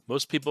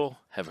Most people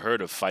have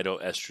heard of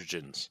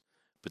phytoestrogens,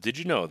 but did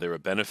you know there are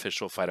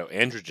beneficial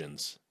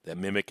phytoandrogens that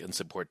mimic and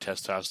support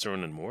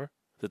testosterone and more?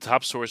 The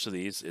top source of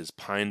these is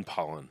pine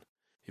pollen.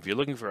 If you're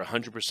looking for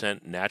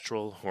 100%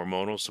 natural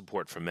hormonal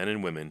support for men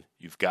and women,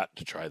 you've got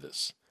to try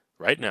this.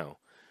 Right now,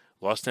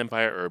 Lost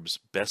Empire Herbs'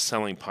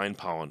 best-selling pine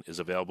pollen is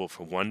available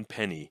for 1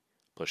 penny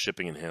plus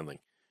shipping and handling.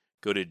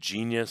 Go to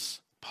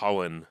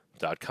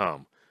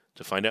geniuspollen.com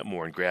to find out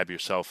more and grab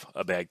yourself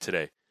a bag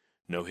today.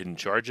 No hidden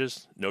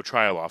charges, no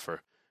trial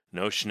offer,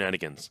 no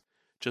shenanigans.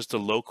 Just a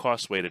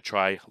low-cost way to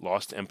try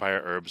Lost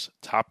Empire Herbs'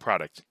 top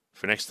product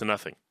for next to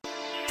nothing.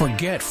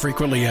 Forget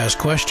frequently asked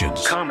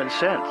questions. Common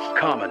sense,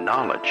 common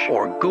knowledge,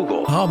 or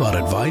Google. How about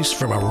advice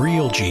from a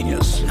real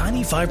genius?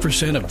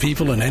 95% of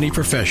people in any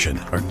profession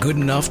are good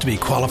enough to be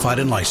qualified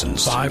and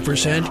licensed.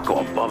 5% go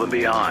above and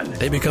beyond.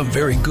 They become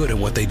very good at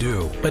what they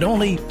do, but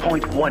only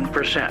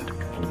 0.1%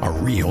 are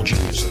real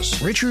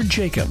geniuses. Richard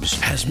Jacobs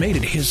has made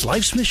it his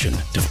life's mission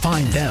to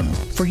find them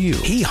for you.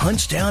 He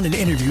hunts down and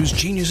interviews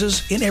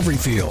geniuses in every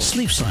field: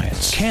 sleep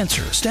science,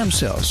 cancer, stem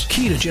cells,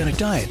 ketogenic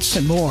diets,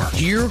 and more.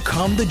 Here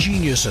come the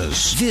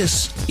geniuses.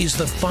 This is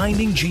the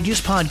Finding Genius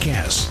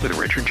Podcast with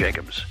Richard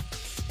Jacobs.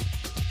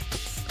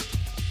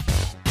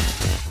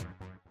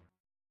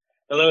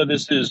 Hello,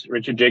 this is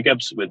Richard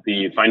Jacobs with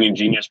the Finding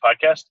Genius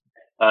Podcast.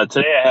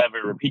 Today I have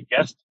a repeat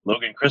guest,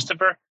 Logan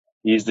Christopher.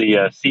 He's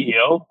the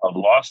CEO of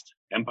Lost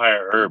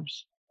Empire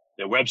Herbs.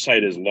 Their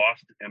website is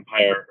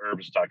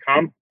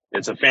lostempireherbs.com.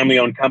 It's a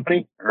family-owned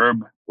company,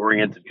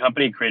 herb-oriented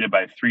company created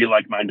by 3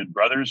 like-minded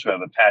brothers who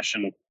have a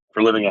passion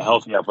for living a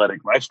healthy,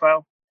 athletic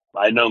lifestyle.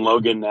 I've known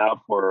Logan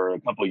now for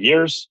a couple of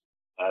years.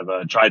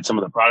 I've tried some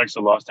of the products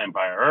of Lost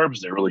Empire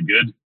Herbs. They're really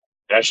good.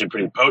 They're actually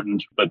pretty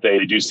potent, but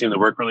they do seem to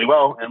work really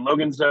well. And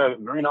Logan's a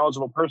very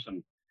knowledgeable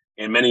person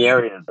in many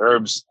areas,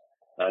 herbs,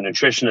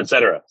 nutrition,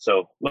 etc.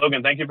 So,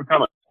 Logan, thank you for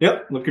coming.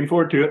 Yep, looking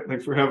forward to it.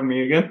 Thanks for having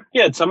me again.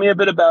 Yeah, tell me a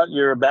bit about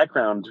your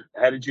background.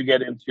 How did you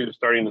get into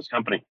starting this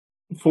company?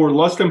 For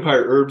Lost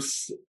Empire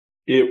Herbs,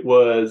 it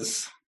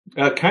was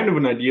kind of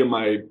an idea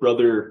my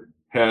brother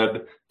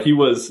had. He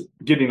was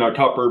getting our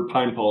top herb,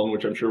 pine pollen,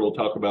 which I'm sure we'll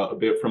talk about a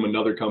bit, from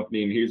another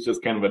company, and he's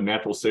just kind of a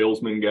natural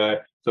salesman guy.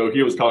 So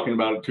he was talking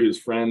about it to his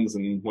friends,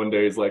 and one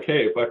day he's like,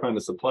 hey, if I find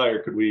a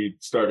supplier, could we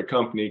start a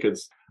company?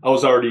 Because I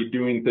was already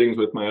doing things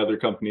with my other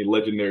company,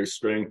 Legendary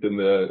Strength,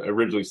 and I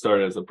originally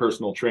started as a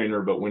personal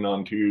trainer, but went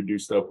on to do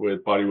stuff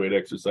with bodyweight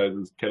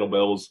exercises,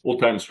 kettlebells,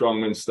 old-time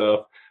strongman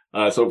stuff.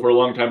 So for a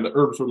long time, the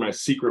herbs were my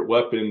secret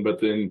weapon,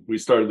 but then we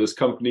started this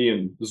company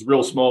and it was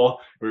real small.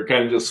 We were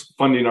kind of just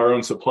funding our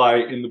own supply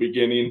in the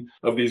beginning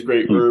of these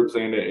great herbs,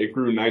 and it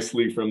grew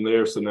nicely from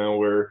there. So now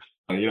we're,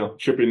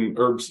 shipping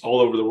herbs all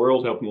over the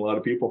world, helping a lot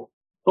of people.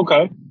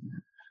 Okay.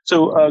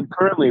 So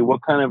currently,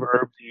 what kind of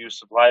herbs do you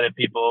supply to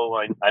people?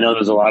 I know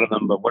there's a lot of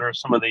them, but what are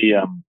some of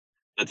the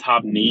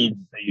top needs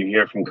that you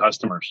hear from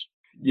customers?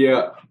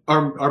 Yeah,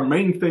 our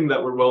main thing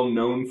that we're well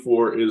known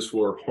for is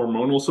for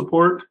hormonal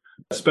support,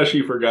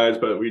 especially for guys,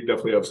 but we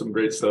definitely have some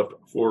great stuff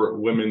for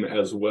women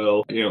as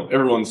well.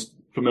 Everyone's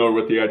familiar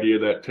with the idea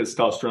that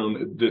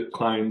testosterone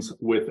declines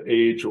with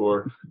age,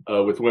 or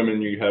with women,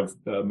 you have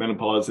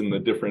menopause and the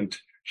different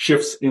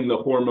shifts in the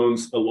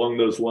hormones along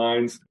those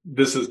lines.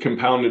 This is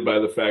compounded by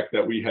the fact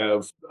that we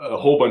have a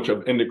whole bunch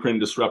of endocrine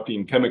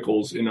disrupting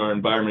chemicals in our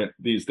environment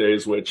these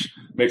days, which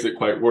makes it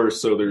quite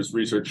worse. So there's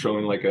research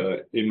showing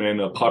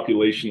a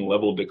population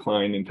level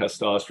decline in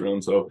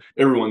testosterone. So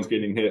everyone's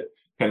getting hit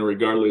kind of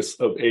regardless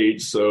of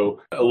age.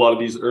 So a lot of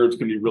these herbs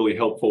can be really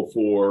helpful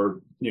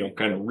for,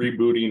 kind of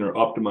rebooting or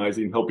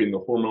optimizing, helping the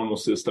hormonal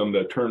system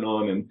to turn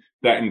on. And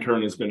that in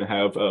turn is going to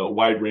have a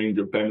wide range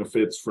of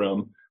benefits,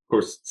 from, of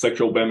course,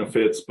 sexual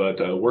benefits, but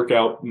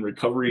workout and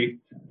recovery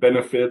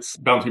benefits,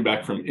 bouncing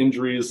back from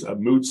injuries,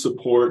 mood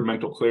support,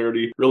 mental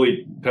clarity.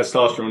 Really,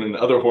 testosterone and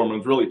other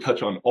hormones really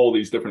touch on all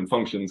these different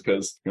functions,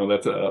 because,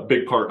 that's a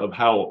big part of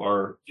how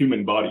our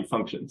human body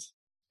functions.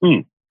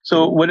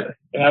 So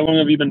how long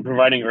have you been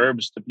providing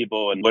herbs to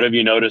people, and what have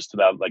you noticed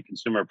about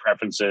consumer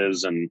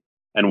preferences and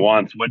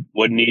wants?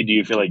 What need do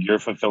you feel like you're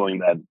fulfilling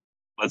that,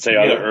 let's say,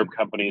 other herb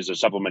companies or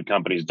supplement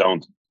companies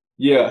don't?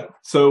 Yeah.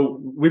 So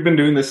we've been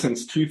doing this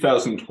since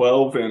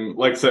 2012. And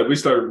like I said, we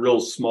started real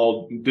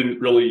small,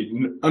 didn't really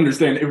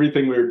understand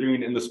everything we were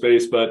doing in the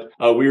space, but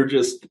we were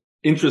just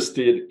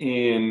interested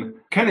in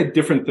kind of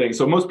different things.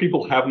 So most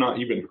people have not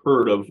even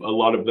heard of a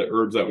lot of the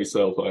herbs that we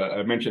sell. So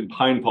I mentioned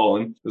pine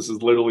pollen. This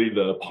is literally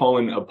the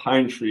pollen of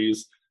pine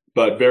trees,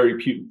 but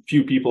very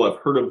few people have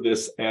heard of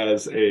this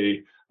as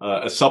a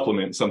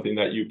supplement, something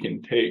that you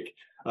can take.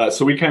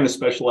 So we kind of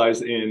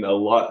specialize in a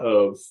lot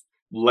of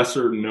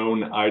lesser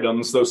known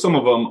items, though some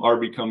of them are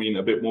becoming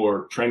a bit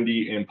more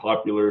trendy and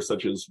popular,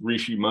 such as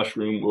reishi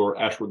mushroom or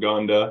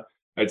ashwagandha.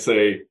 I'd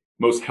say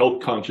most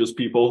health conscious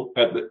people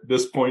at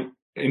this point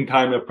in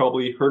time have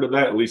probably heard of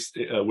that, at least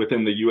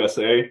within the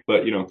USA.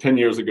 But, 10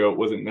 years ago, it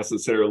wasn't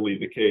necessarily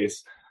the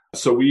case.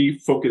 So we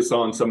focus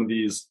on some of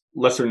these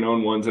lesser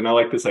known ones. And I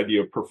like this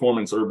idea of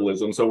performance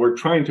herbalism. So we're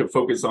trying to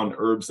focus on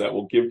herbs that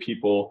will give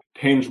people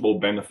tangible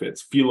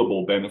benefits,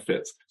 feelable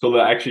benefits, so they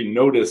actually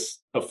notice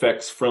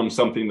effects from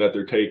something that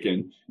they're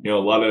taking. A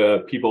lot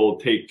of people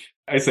take,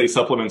 I say,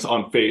 supplements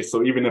on faith.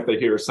 So even if they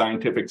hear a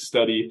scientific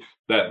study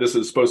that this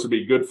is supposed to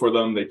be good for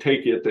them, they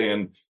take it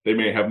and they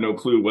may have no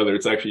clue whether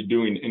it's actually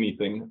doing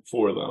anything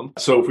for them.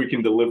 So if we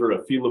can deliver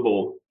a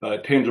feelable,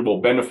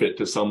 tangible benefit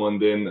to someone,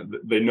 then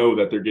they know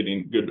that they're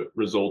getting good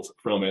results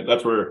from it.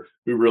 That's where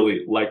we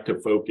really like to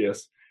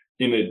focus.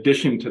 In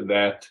addition to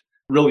that,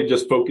 really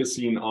just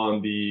focusing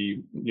on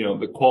the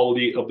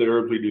quality of the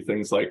herbs. We do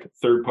things like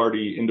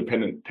third-party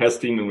independent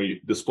testing, and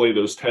we display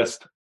those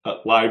tests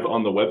live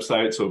on the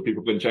website so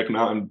people can check them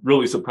out. I'm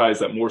really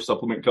surprised that more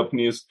supplement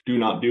companies do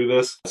not do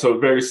this. So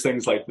various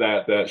things like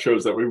that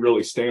shows that we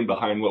really stand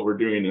behind what we're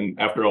doing. And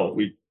after all,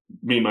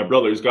 me and my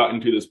brothers got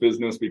into this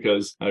business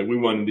because we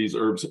wanted these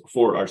herbs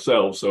for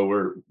ourselves. So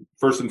we're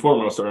first and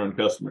foremost our own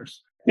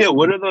customers. Yeah,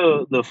 what are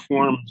the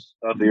forms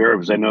of the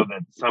herbs? I know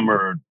that some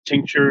are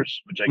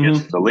tinctures, which I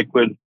guess is a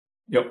liquid.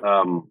 Yep.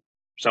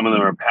 Some of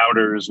them are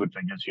powders, which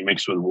I guess you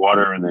mix with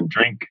water and then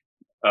drink.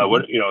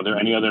 Are there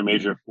any other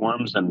major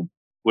forms? And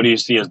what do you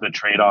see as the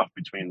trade-off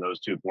between those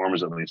two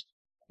forms, at least?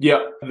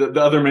 Yeah,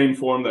 the other main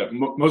form that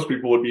most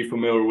people would be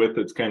familiar with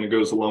that kind of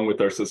goes along with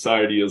our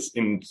society is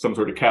in some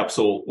sort of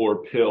capsule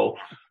or pill.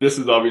 This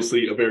is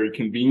obviously a very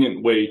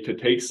convenient way to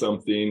take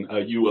something.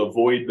 You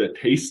avoid the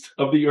taste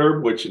of the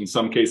herb, which in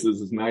some cases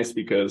is nice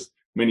because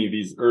many of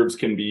these herbs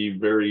can be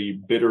very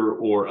bitter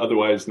or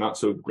otherwise not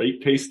so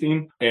great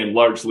tasting. And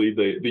largely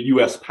the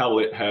U.S.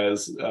 palate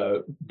has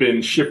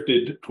been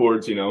shifted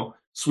towards,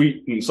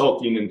 sweet and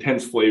salty and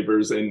intense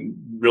flavors and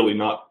really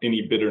not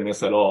any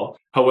bitterness at all.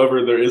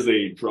 However, there is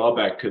a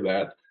drawback to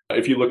that.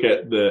 If you look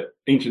at the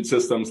ancient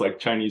systems like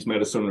Chinese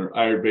medicine or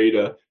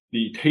Ayurveda,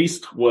 the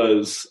taste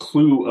was a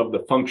clue of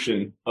the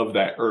function of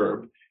that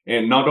herb.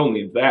 And not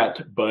only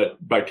that, but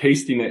by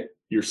tasting it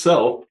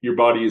yourself, your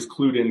body is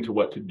clued into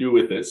what to do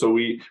with it. So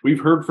we've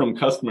heard from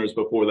customers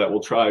before that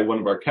will try one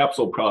of our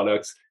capsule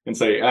products and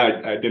say,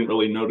 I didn't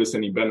really notice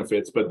any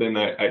benefits, but then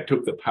I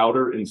took the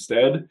powder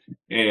instead.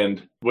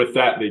 And with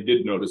that, they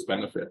did notice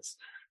benefits.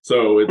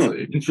 So it's an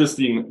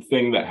interesting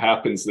thing that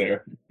happens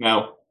there.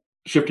 Now,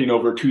 shifting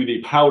over to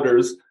the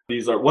powders,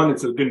 these are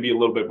it's going to be a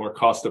little bit more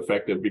cost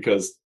effective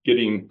because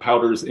getting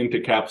powders into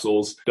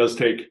capsules does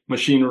take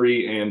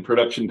machinery and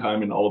production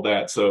time and all of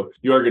that. So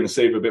you are going to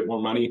save a bit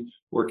more money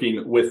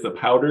working with the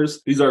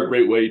powders. These are a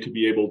great way to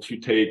be able to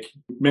take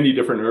many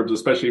different herbs,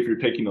 especially if you're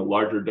taking a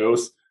larger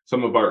dose.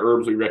 Some of our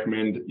herbs we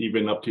recommend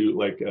even up to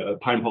like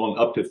pine pollen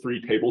up to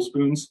 3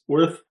 tablespoons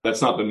worth.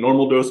 That's not the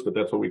normal dose, but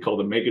that's what we call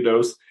the mega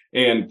dose.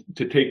 And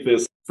to take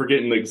this,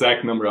 forgetting the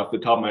exact number off the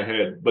top of my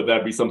head, but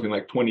that'd be something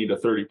like 20 to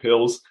 30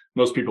 pills.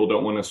 Most people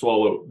don't want to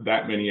swallow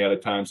that many at a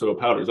time. So a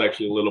powder is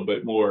actually a little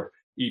bit more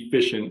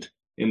efficient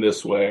in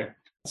this way.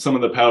 Some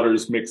of the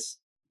powders mix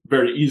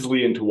very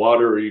easily into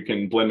water, or you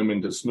can blend them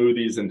into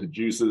smoothies, into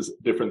juices,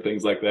 different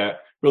things like that.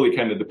 Really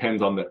kind of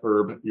depends on the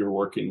herb you're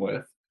working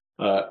with.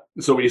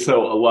 So we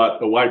sell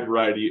a wide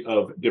variety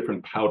of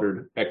different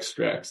powdered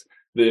extracts.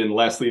 Then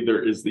lastly,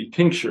 there is the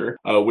tincture,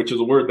 which is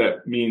a word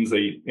that means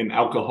an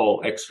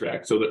alcohol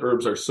extract. So the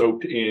herbs are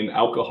soaked in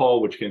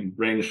alcohol, which can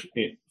range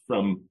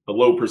from a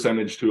low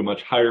percentage to a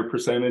much higher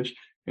percentage.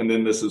 And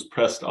then this is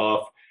pressed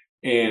off.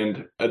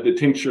 And the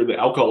tincture, the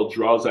alcohol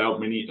draws out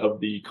many of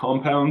the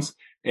compounds,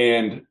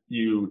 and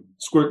you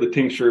squirt the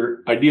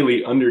tincture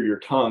ideally under your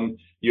tongue.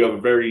 You have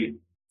a very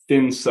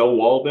thin cell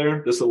wall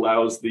there. This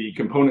allows the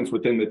components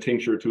within the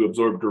tincture to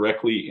absorb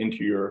directly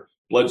into your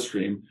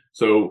bloodstream.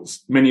 So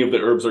many of the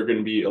herbs are going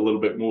to be a little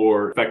bit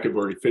more effective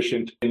or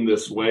efficient in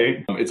this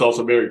way. It's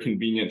also very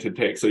convenient to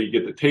take. So you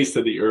get the taste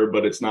of the herb,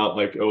 but it's not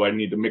like, I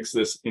need to mix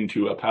this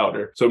into a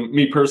powder. So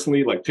me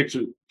personally, like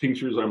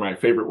tinctures are my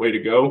favorite way to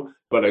go,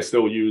 but I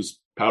still use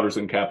powders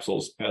and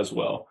capsules as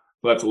well.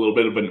 So that's a little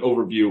bit of an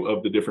overview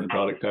of the different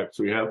product types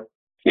we have.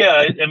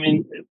 Yeah, I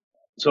mean,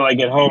 so I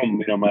get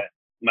home,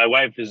 my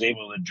wife is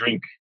able to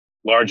drink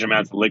large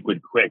amounts of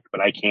liquid quick,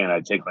 but I can't.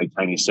 I take like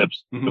tiny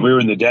sips. Mm-hmm. If we were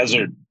in the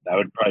desert, I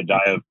would probably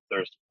die of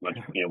thirst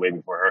way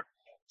before her.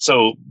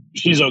 So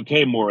she's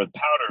okay more with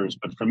powders,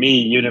 but for me,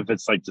 even if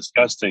it's like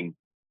disgusting,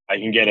 I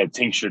can get a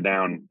tincture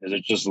down because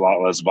it's just a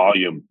lot less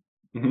volume.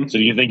 Mm-hmm. So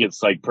do you think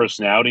it's like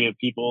personality of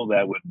people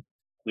that would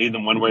lead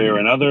them one way or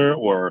another?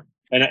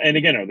 And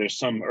again, are there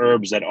some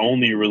herbs that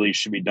only really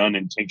should be done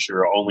in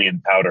tincture or only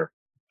in powder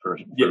for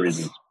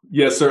reasons?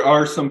 Yes, there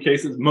are some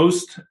cases.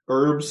 Most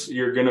herbs,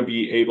 you're going to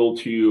be able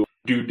to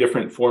do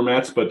different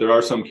formats, but there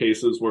are some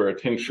cases where a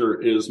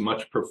tincture is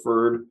much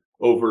preferred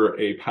over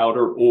a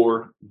powder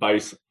or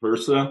vice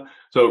versa.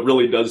 So it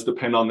really does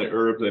depend on the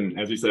herb. And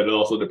as you said, it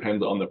also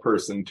depends on the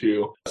person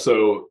too.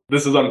 So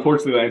this is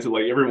unfortunately the answer.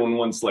 Like everyone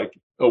wants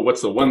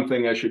what's the one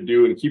thing I should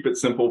do and keep it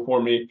simple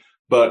for me.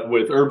 But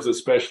with herbs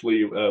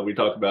especially, we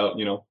talk about,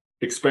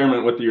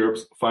 experiment with the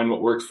herbs, find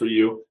what works for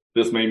you.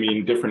 This may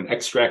mean different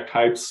extract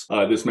types.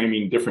 This may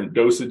mean different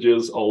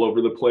dosages all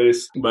over the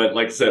place. But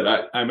like I said,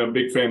 I'm a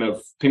big fan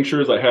of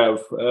tinctures. I have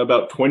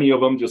about 20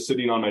 of them just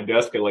sitting on my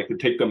desk. I like to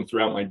take them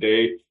throughout my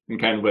day in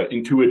kind of an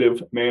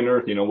intuitive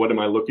manner. What am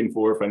I looking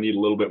for if I need a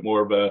little bit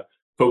more of a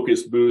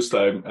focus boost?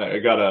 I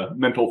got a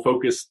mental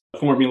focus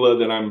formula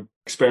that I'm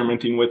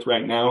experimenting with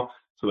right now.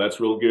 So that's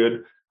real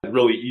good.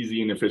 Really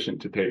easy and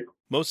efficient to take.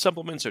 Most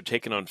supplements are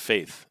taken on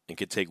faith and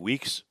can take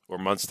weeks or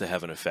months to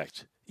have an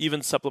effect.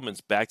 Even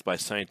supplements backed by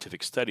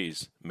scientific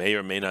studies may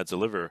or may not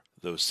deliver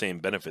those same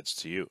benefits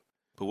to you.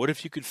 But what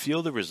if you could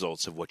feel the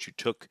results of what you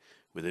took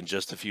within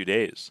just a few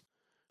days?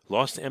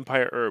 Lost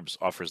Empire Herbs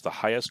offers the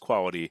highest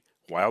quality,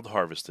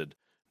 wild-harvested,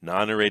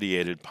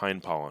 non-irradiated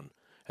pine pollen,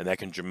 and that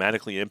can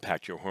dramatically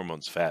impact your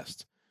hormones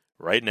fast.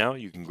 Right now,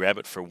 you can grab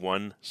it for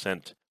 1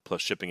 cent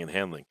plus shipping and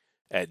handling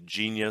at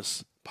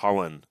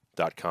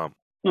geniuspollen.com.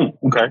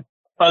 Okay.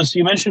 So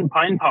you mentioned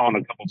pine pollen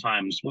a couple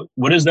times.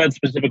 What is that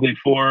specifically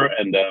for?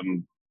 And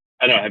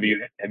I don't know. Have you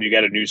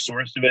got a new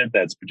source of it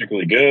that's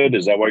particularly good?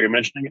 Is that why you're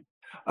mentioning it?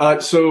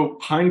 So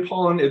pine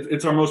pollen,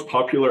 it's our most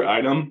popular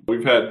item.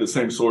 We've had the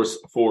same source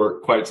for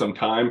quite some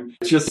time.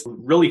 It's just a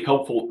really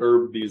helpful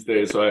herb these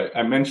days. So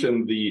I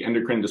mentioned the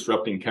endocrine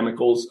disrupting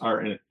chemicals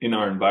are in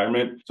our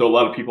environment. So a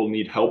lot of people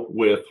need help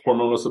with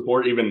hormonal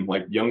support, even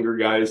like younger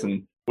guys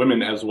and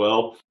women as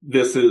well.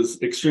 This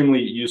is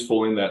extremely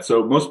useful in that.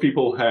 So most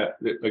people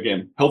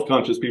health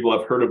conscious people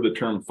have heard of the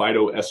term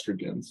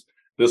phytoestrogens.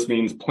 This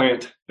means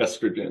plant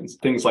estrogens.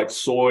 Things like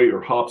soy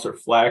or hops or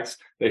flax,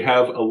 they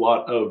have a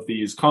lot of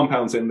these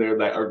compounds in there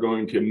that are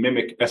going to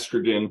mimic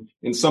estrogen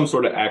in some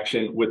sort of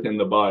action within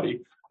the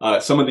body.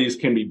 Some of these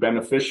can be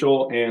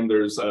beneficial, and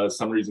there's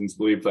some reasons to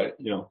believe that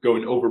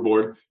going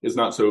overboard is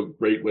not so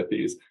great with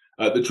these.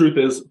 The truth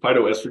is,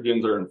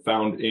 phytoestrogens are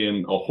found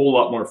in a whole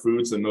lot more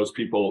foods than most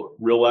people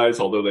realize,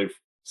 although they've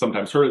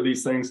sometimes heard of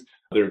these things.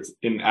 There's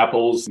in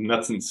apples,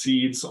 nuts, and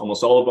seeds.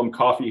 Almost all of them.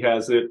 Coffee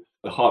has it.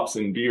 The hops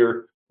in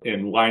beer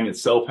and wine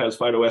itself has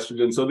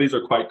phytoestrogens. So these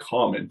are quite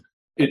common.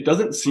 It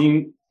doesn't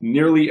seem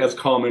nearly as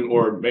common,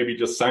 or maybe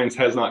just science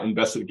has not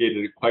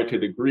investigated it quite to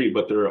the degree,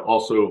 but there are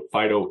also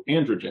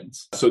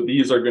phytoandrogens. So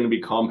these are going to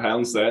be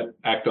compounds that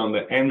act on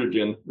the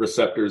androgen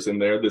receptors in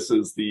there. This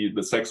is the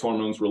sex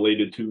hormones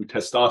related to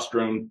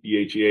testosterone,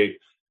 DHEA,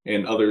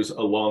 and others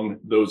along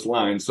those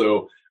lines.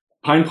 So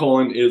pine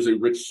pollen is a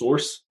rich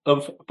source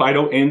of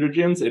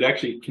phytoandrogens. It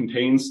actually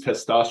contains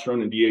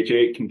testosterone and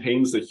DHEA. It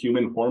contains the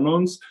human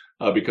hormones.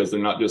 Because they're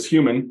not just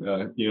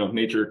human.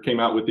 Nature came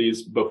out with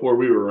these before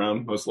we were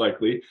around, most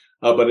likely.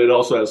 But it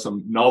also has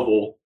some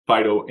novel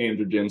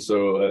phytoandrogens,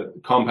 so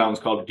compounds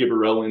called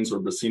gibberellins or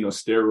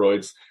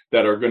bassinosteroids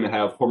that are going to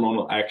have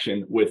hormonal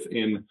action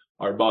within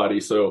our body.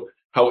 So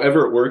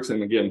however it works,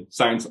 and again,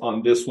 science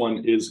on this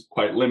one is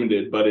quite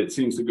limited, but it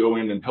seems to go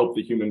in and help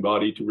the human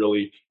body to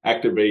really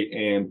activate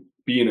and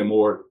be in a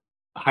more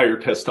higher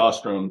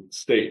testosterone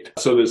state.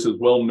 So this is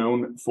well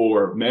known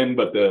for men,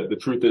 but the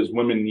truth is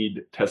women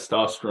need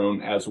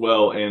testosterone as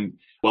well. And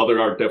while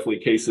there are definitely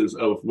cases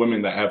of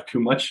women that have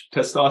too much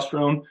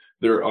testosterone,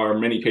 there are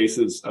many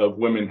cases of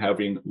women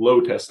having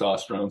low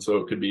testosterone. So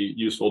it could be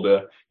useful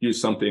to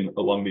use something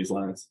along these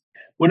lines.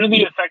 What are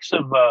the effects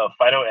of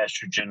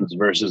phytoestrogens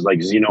versus like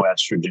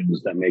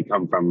xenoestrogens that may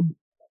come from,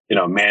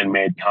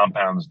 man-made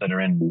compounds that are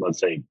in, let's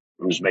say,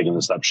 I'm just making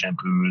this up,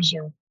 shampoos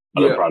or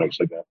other products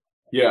like that?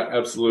 Yeah,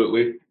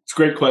 absolutely. It's a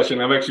great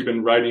question. I've actually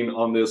been writing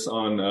on this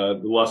on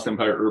the Lost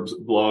Empire Herbs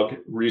blog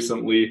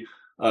recently,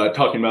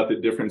 talking about the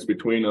difference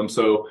between them.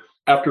 So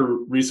after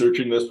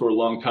researching this for a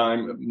long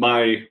time,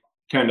 my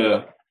kind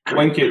of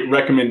blanket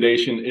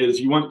recommendation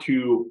is you want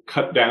to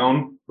cut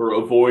down or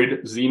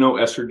avoid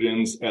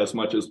xenoestrogens as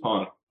much as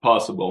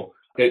possible.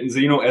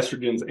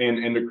 Xenoestrogens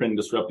and endocrine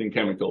disrupting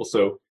chemicals.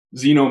 So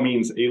xeno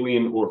means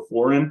alien or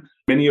foreign.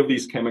 Many of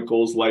these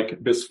chemicals, like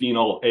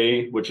bisphenol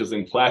A, which is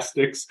in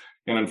plastics,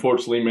 and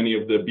unfortunately, many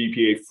of the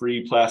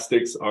BPA-free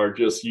plastics are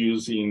just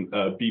using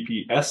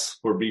BPS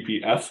or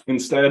BPF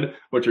instead,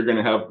 which are going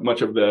to have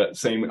much of the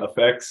same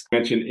effects.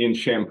 Mentioned in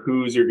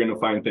shampoos, you're going to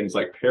find things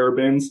like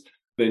parabens.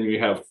 Then you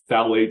have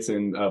phthalates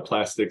and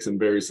plastics and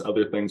various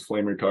other things,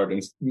 flame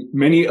retardants.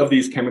 Many of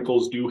these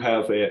chemicals do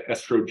have an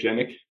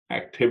estrogenic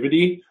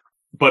activity,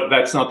 but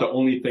that's not the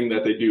only thing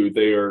that they do.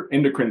 They are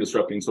endocrine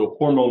disrupting. So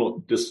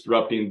hormonal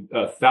disrupting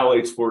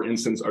phthalates, for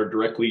instance, are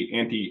directly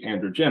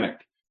anti-androgenic.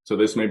 So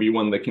this may be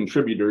one of the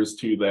contributors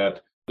to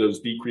that,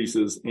 those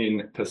decreases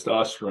in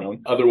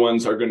testosterone. Other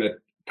ones are going to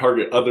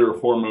target other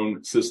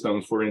hormone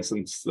systems, for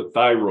instance, the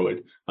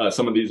thyroid.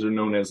 Some of these are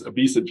known as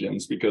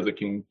obesogens because it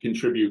can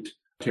contribute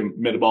to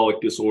metabolic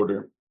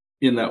disorder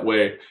in that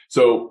way.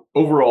 So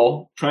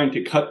overall, trying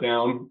to cut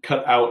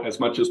out as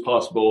much as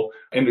possible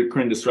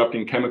endocrine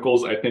disrupting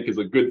chemicals, I think is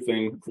a good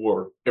thing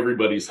for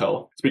everybody's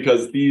health. It's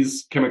because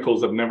these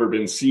chemicals have never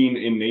been seen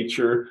in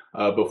nature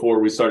before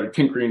we started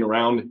tinkering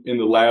around in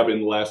the lab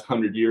in the last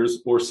 100 years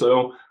or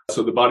so.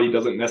 So the body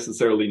doesn't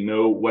necessarily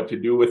know what to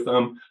do with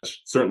them.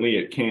 Certainly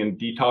it can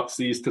detox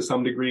these to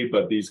some degree,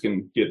 but these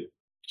can get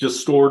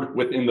just stored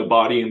within the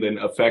body and then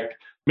affect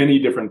many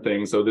different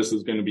things. So this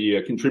is going to be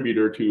a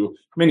contributor to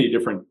many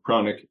different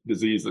chronic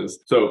diseases.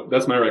 So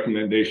that's my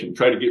recommendation.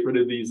 Try to get rid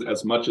of these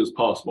as much as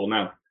possible.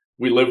 Now,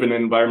 we live in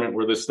an environment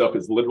where this stuff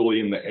is literally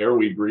in the air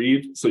we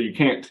breathe, so you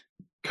can't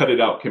cut it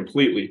out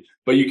completely,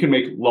 but you can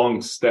make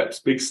long steps,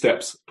 big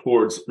steps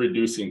towards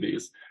reducing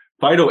these.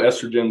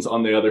 Phytoestrogens,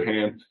 on the other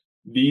hand,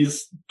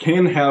 these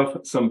can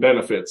have some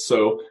benefits.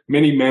 So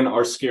many men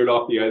are scared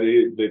off the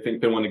idea. They think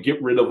they want to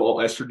get rid of all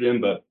estrogen,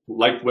 but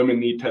like women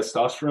need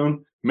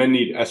testosterone, men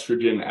need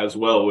estrogen as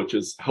well, which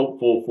is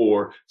helpful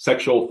for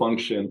sexual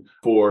function,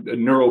 for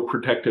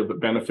neuroprotective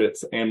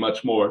benefits, and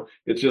much more.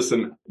 It's just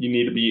you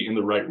need to be in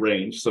the right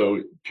range.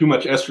 So too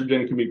much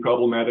estrogen can be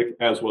problematic,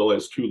 as well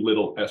as too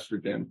little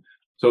estrogen.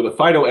 So the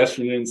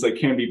phytoestrogens, they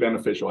can be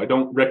beneficial. I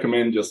don't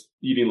recommend just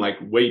eating like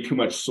way too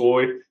much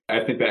soy. I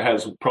think that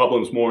has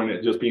problems more in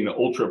it just being an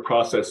ultra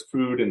processed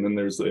food. And then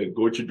there's the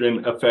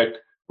goitrogen effect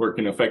where it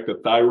can affect the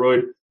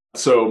thyroid.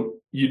 So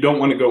you don't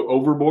want to go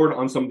overboard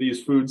on some of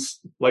these foods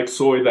like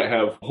soy that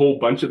have a whole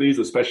bunch of these,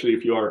 especially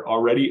if you are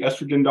already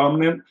estrogen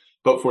dominant.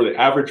 But for the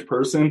average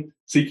person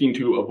seeking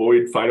to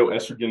avoid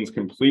phytoestrogens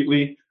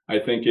completely, I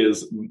think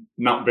is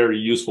not very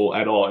useful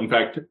at all. In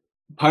fact,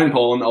 pine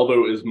pollen,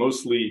 although it is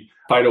mostly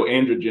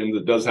phytoandrogens,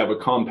 it does have a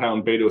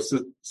compound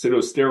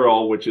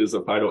beta-sitosterol, which is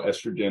a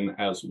phytoestrogen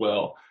as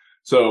well.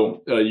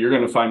 So you're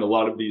going to find a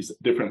lot of these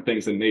different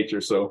things in nature.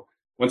 So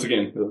once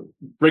again,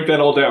 break that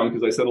all down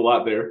because I said a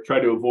lot there. Try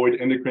to avoid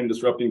endocrine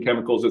disrupting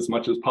chemicals as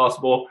much as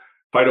possible.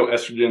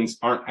 Phytoestrogens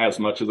aren't as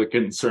much as a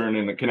concern,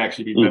 and it can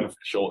actually be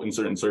beneficial in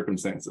certain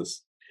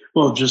circumstances.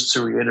 Well, just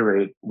to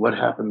reiterate, what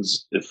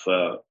happens if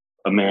a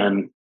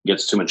man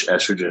gets too much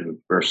estrogen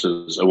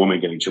versus a woman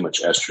getting too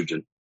much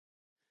estrogen?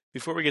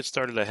 Before we get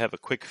started, I have a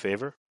quick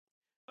favor.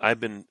 I've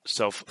been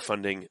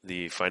self-funding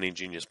the Finding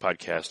Genius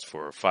podcast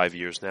for 5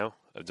 years now.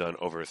 I've done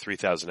over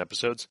 3,000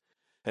 episodes.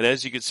 And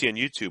as you can see on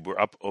YouTube, we're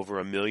up over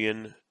 1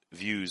 million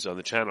views on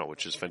the channel,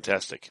 which is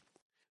fantastic.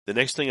 The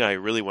next thing I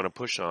really want to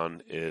push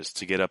on is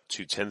to get up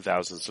to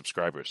 10,000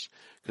 subscribers.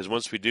 Because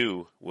once we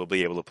do, we'll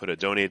be able to put a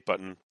donate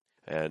button,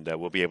 and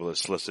we'll be able to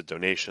solicit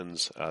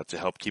donations to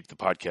help keep the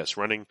podcast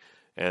running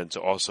and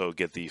to also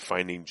get the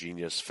Finding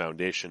Genius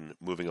Foundation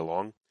moving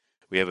along.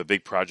 We have a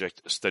big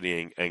project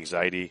studying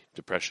anxiety,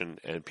 depression,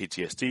 and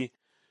PTSD,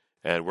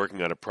 and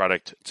working on a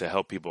product to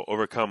help people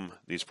overcome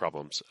these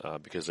problems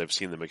because I've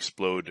seen them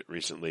explode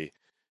recently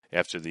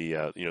after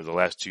the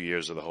last 2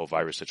 years of the whole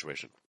virus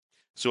situation.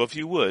 So if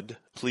you would,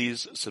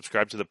 please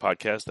subscribe to the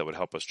podcast. That would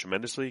help us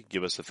tremendously.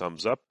 Give us a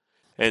thumbs up.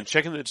 And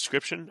check in the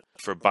description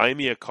for Buy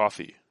Me a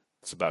Coffee.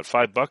 It's about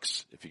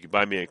 $5. If you could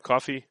buy me a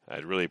coffee,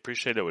 I'd really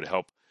appreciate it. It would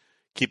help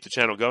keep the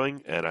channel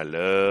going, and I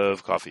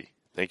love coffee.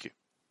 Thank you.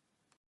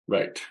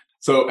 Right.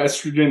 So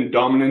estrogen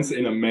dominance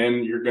in a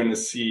man, you're going to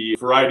see a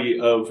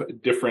variety of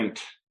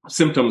different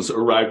symptoms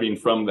arriving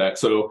from that.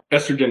 So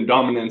estrogen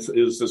dominance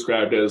is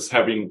described as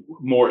having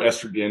more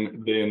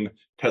estrogen than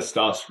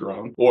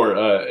testosterone, or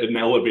an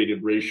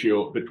elevated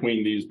ratio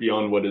between these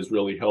beyond what is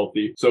really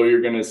healthy. So you're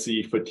going to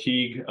see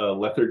fatigue,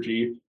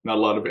 lethargy, not a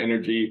lot of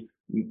energy,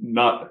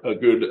 not a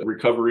good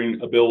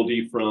recovering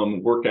ability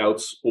from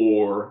workouts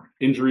or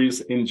injuries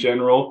in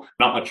general,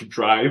 not much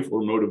drive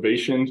or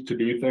motivation to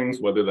do things,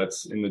 whether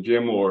that's in the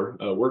gym or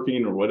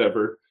working or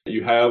whatever.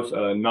 You have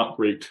not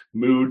great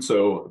mood,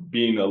 so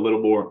being a little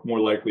more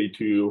likely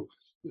to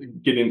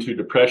get into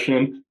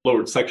depression.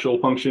 Lowered sexual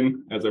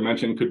function, as I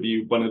mentioned, could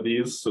be one of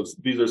these. So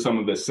these are some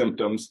of the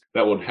symptoms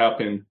that would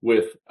happen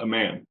with a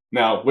man.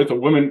 Now, with a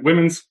woman,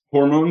 women's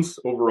hormones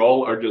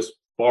overall are just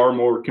far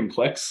more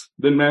complex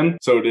than men,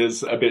 so it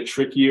is a bit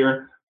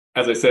trickier.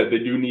 As I said, they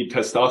do need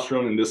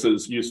testosterone, and this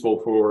is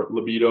useful for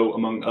libido,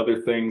 among other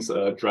things,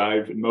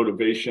 drive and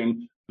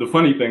motivation. The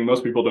funny thing,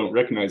 most people don't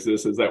recognize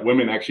this, is that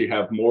women actually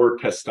have more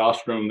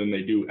testosterone than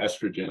they do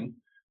estrogen.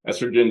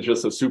 Estrogen is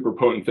just a super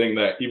potent thing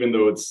that, even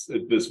though it's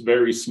this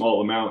very small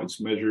amount, it's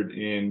measured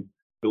in,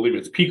 I believe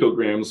it's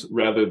picograms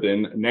rather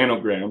than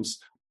nanograms.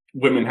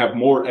 Women have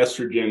more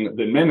estrogen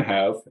than men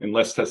have and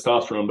less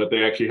testosterone, but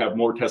they actually have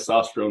more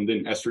testosterone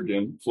than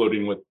estrogen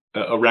floating with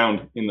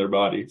around in their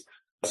bodies.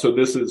 So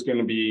this is going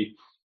to be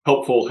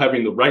helpful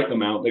having the right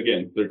amount.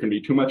 Again, there can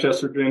be too much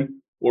estrogen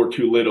or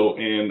too little,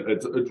 and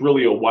it's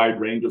really a wide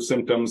range of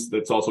symptoms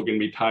that's also going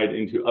to be tied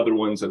into other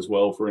ones as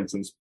well. For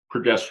instance,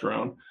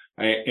 progesterone.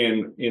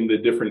 And in the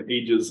different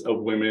ages of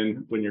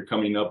women, when you're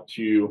coming up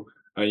to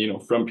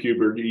from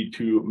puberty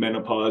to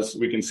menopause,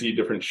 we can see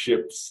different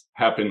shifts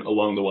happen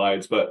along the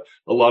lines. But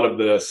a lot of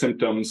the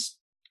symptoms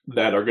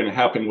that are going to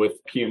happen with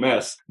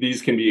PMS,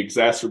 these can be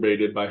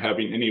exacerbated by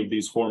having any of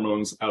these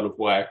hormones out of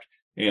whack.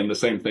 And the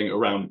same thing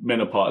around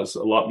menopause.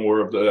 A lot more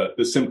of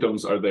the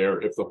symptoms are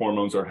there if the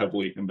hormones are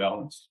heavily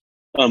imbalanced.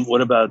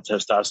 What about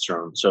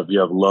testosterone? So if you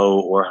have low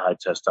or high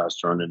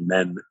testosterone in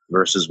men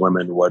versus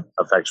women, what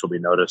effects will be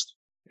noticed?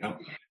 Yeah.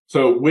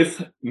 So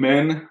with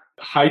men,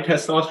 high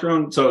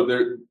testosterone,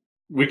 so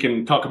we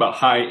can talk about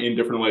high in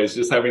different ways,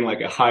 just having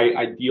like a high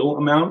ideal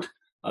amount.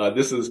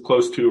 This is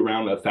close to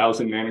around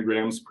 1,000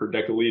 nanograms per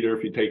deciliter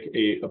if you take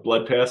a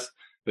blood test.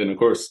 then of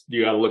course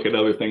you got to look at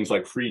other things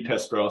like free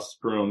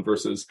testosterone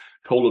versus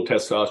total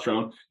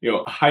testosterone.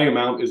 A high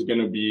amount is going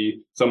to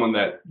be someone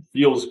that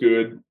feels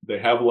good. They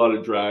have a lot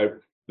of drive.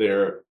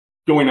 They're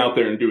going out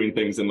there and doing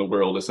things in the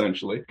world,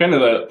 essentially. Kind of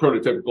the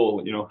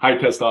prototypical, high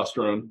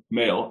testosterone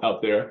male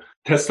out there.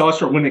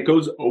 Testosterone, when it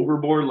goes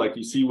overboard, like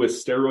you see with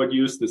steroid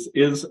use, this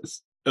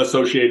is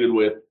associated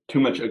with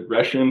too much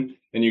aggression.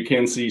 And you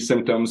can see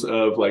symptoms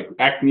of like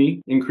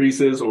acne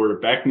increases or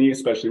back knee,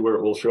 especially where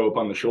it will show up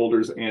on the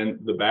shoulders and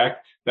the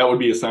back. That would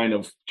be a sign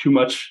of too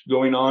much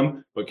going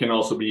on, but can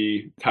also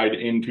be tied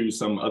into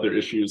some other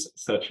issues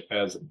such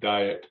as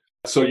diet.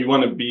 So you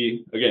want to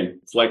be, again,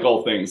 it's like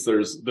all things.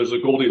 There's a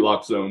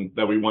Goldilocks zone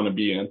that we want to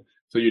be in.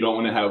 So you don't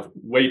want to have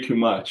way too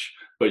much,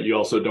 but you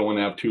also don't want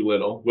to have too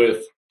little.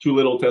 With too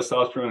little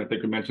testosterone, I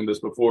think we mentioned this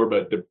before,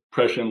 but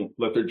depression,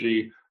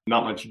 lethargy,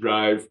 not much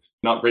drive,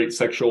 not great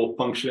sexual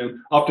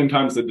function.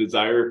 Oftentimes the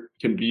desire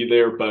can be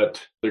there,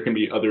 but there can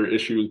be other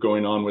issues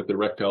going on with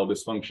erectile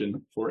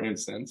dysfunction, for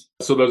instance.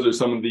 So those are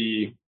some of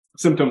the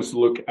symptoms to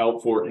look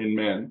out for in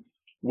men.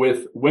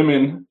 With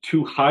women,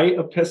 too high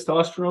of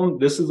testosterone,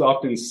 this is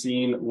often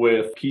seen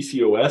with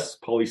PCOS,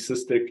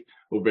 polycystic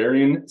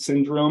ovarian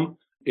syndrome.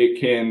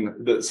 It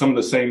can, some of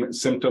the same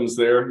symptoms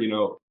there,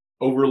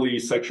 overly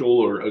sexual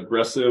or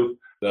aggressive.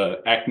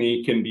 The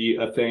acne can be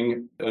a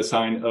thing, a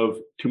sign of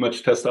too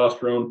much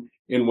testosterone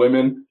in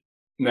women.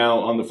 Now,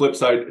 on the flip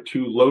side,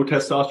 too low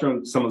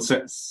testosterone, some of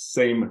the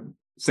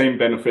same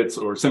benefits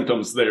or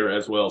symptoms there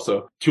as well.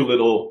 So too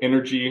little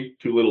energy,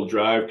 too little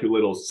drive, too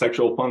little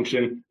sexual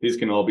function. These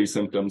can all be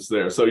symptoms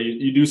there. So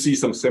you do see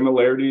some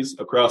similarities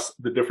across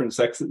the different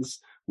sexes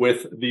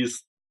with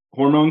these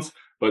hormones,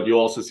 but you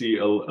also see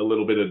a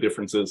little bit of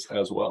differences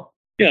as well.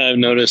 Yeah, I've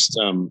noticed,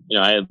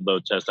 I had low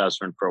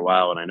testosterone for a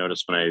while, and I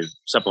noticed when I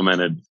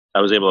supplemented,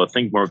 I was able to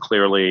think more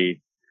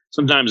clearly.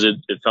 Sometimes it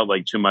felt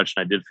like too much,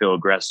 and I did feel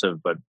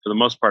aggressive, but for the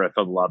most part, I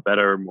felt a lot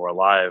better, more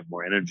alive,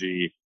 more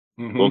energy,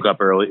 woke up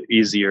early,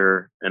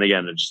 easier. And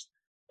again,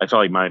 I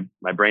felt like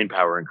my brain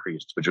power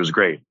increased, which was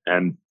great.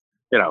 And,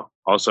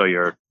 also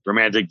your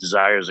romantic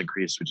desires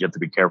increased, which you have to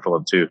be careful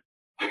of too.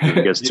 If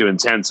it gets too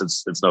intense,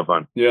 it's no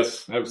fun.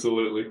 Yes,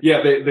 absolutely.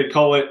 Yeah, they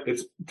call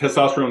it's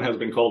testosterone has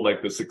been called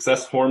like the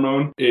success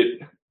hormone.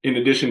 In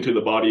addition to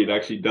the body, it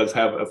actually does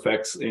have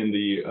effects in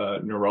the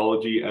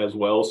neurology as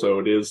well. So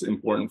it is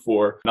important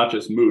for not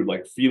just mood,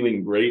 like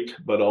feeling great,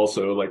 but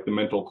also like the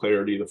mental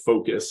clarity, the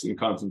focus and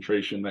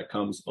concentration that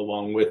comes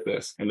along with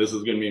this. And this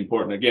is going to be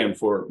important again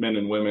for men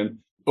and women.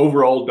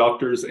 Overall,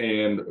 doctors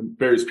and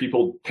various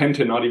people tend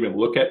to not even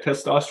look at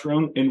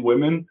testosterone in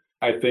women.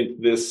 I think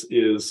this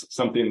is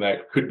something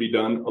that could be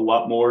done a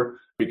lot more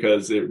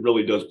because it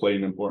really does play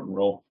an important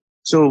role.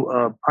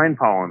 So pine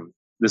pollen,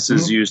 this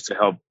is used to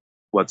help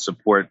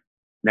support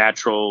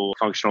natural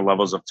functional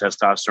levels of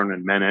testosterone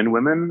in men and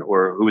women,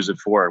 or who is it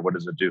for? What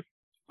does it do?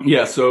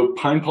 Yeah, so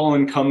pine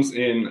pollen comes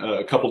in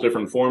a couple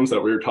different forms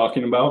that we were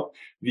talking about.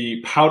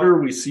 The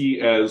powder we see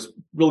as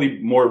really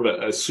more of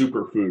a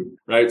superfood,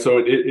 right?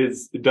 So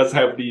it does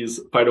have these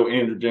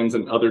phytoandrogens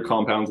and other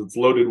compounds. It's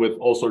loaded with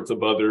all sorts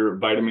of other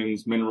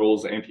vitamins,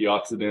 minerals,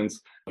 antioxidants,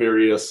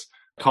 various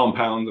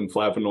compounds and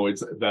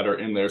flavonoids that are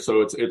in there.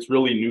 So it's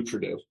really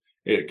nutritive.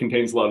 It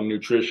contains a lot of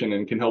nutrition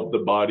and can help the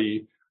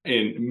body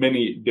in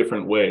many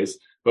different ways.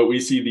 But we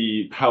see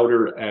the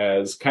powder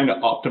as kind of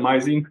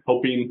optimizing,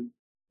 helping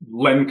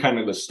lend kind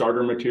of the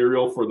starter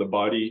material for the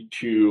body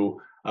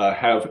to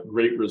have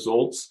great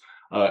results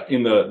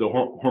in the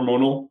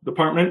hormonal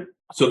department.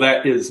 So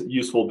that is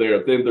useful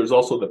there. Then there's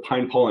also the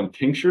pine pollen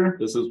tincture.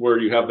 This is where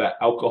you have that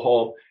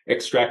alcohol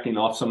extracting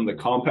off some of the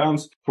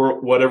compounds. For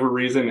whatever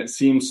reason, it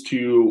seems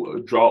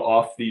to draw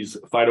off these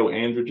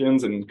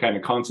phytoandrogens and kind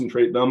of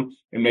concentrate them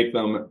and make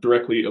them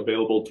directly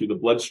available to the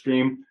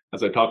bloodstream,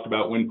 as I talked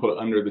about, when put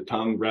under the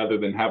tongue rather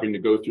than having to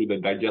go through the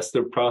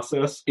digestive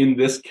process. In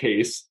this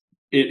case,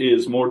 it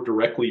is more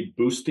directly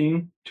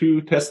boosting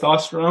to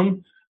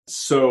testosterone.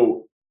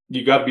 So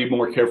you got to be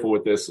more careful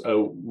with this.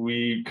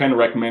 We kind of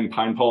recommend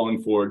pine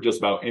pollen for just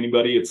about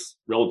anybody. It's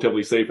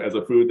relatively safe as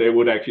a food. They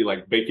would actually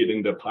like bake it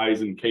into pies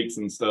and cakes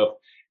and stuff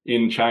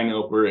in China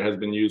where it has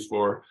been used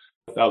for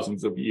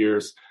thousands of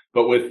years.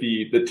 But with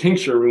the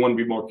tincture, we want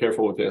to be more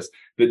careful with this.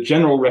 The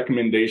general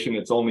recommendation,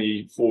 it's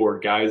only for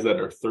guys that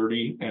are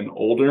 30 and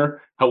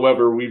older.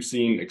 However, we've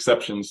seen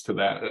exceptions to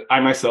that. I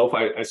myself,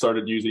 I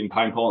started using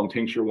pine pollen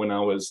tincture when I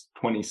was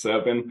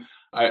 27.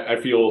 I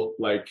feel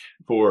like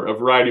for a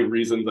variety of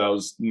reasons,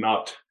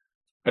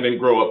 I didn't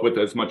grow up with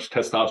as much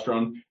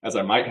testosterone as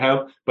I might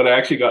have, but I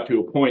actually got to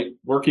a point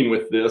working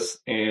with this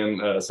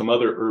and some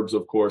other herbs,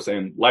 of course,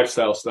 and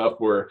lifestyle stuff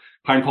where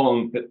pine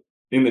pollen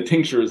in the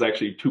tincture is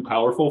actually too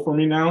powerful for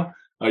me now.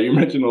 You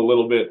mentioned a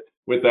little bit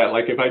with that,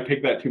 like if I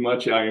take that too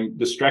much, I am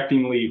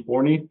distractingly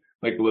horny,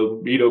 like the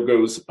libido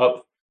goes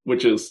up,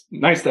 which is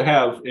nice to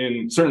have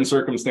in certain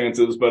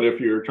circumstances. But if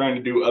you're trying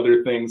to do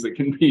other things, it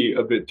can be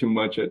a bit too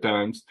much at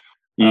times.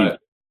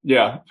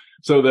 Yeah.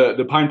 So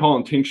the pine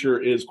pollen tincture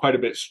is quite a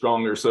bit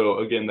stronger. So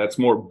again, that's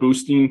more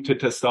boosting to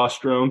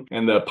testosterone.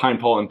 And the pine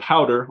pollen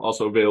powder,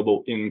 also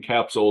available in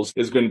capsules,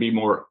 is going to be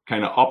more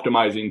kind of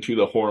optimizing to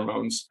the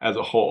hormones as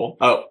a whole.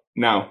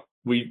 Now,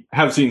 we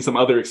have seen some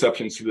other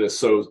exceptions to this.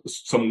 So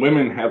some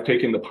women have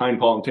taken the pine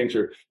pollen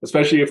tincture,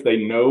 especially if they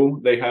know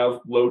they have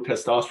low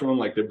testosterone,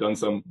 like they've done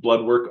some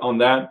blood work on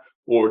that,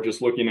 or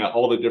just looking at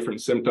all the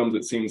different symptoms,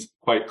 it seems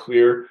quite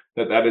clear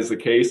that that is the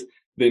case.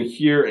 Then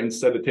here,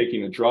 instead of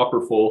taking a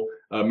dropper full,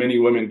 many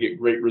women get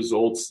great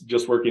results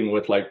just working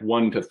with like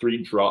 1 to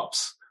 3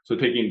 drops. So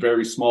taking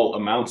very small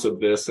amounts of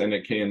this, and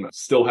it can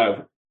still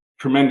have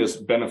tremendous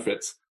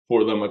benefits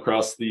for them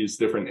across these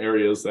different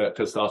areas that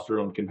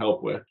testosterone can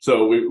help with.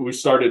 So we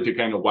started to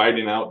kind of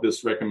widen out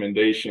this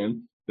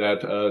recommendation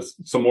that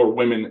some more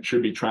women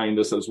should be trying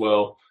this as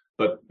well.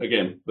 But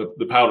again,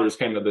 the powder is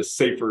kind of the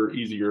safer,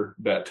 easier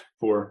bet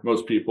for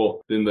most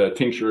people. Then the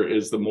tincture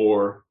is the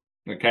more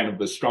kind of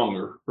the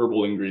stronger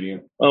herbal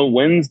ingredient.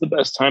 When's the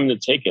best time to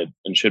take it?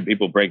 And should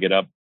people break it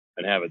up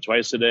and have it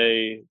twice a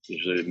day?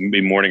 Should it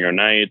be morning or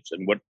night?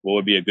 And what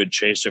would be a good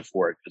chaser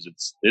for it?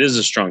 Because it is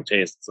a strong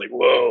taste. It's like,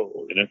 whoa,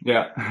 you know?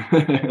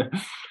 Yeah.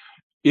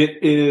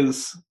 It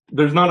is,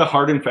 there's not a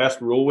hard and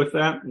fast rule with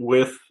that,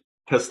 with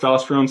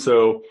testosterone.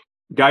 So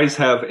guys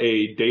have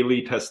a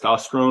daily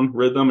testosterone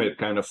rhythm. It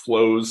kind of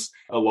flows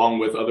along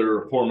with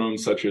other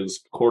hormones such as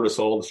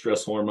cortisol, the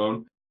stress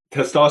hormone.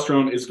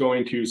 Testosterone is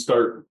going to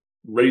start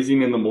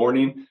raising in the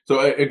morning.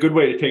 So a good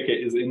way to take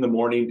it is in the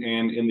morning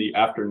and in the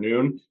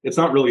afternoon. It's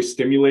not really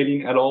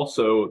stimulating at all.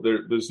 So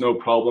there's no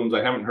problems.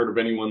 I haven't heard of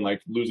anyone like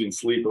losing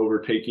sleep over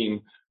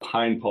taking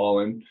pine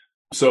pollen.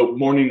 So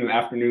morning and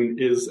afternoon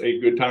is a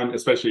good time,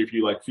 especially if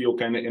you like feel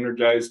kind of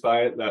energized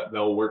by it.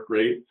 That'll work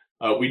great.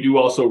 We do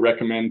also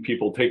recommend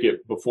people take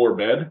it before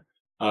bed.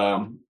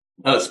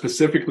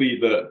 Specifically,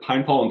 the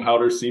pine pollen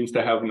powder seems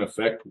to have an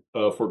effect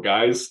for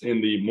guys in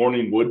the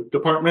morning wood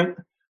department.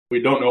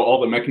 We don't know all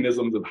the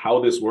mechanisms of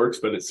how this works,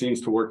 but it seems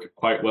to work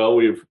quite well.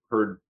 We've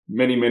heard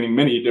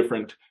many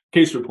different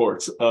case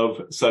reports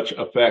of such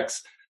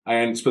effects.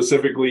 And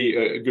specifically,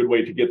 a good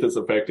way to get this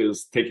effect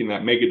is taking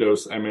that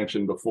megadose I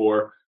mentioned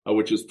before,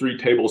 which is 3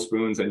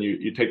 tablespoons, and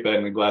you take that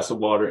in a glass of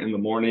water in the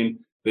morning.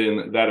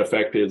 Then that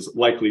effect is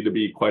likely to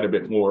be quite a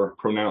bit more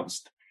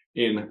pronounced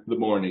in the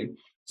morning.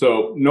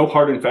 So no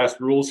hard and fast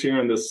rules here,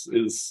 and this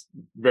is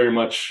very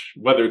much,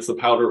 whether it's the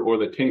powder or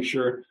the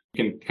tincture,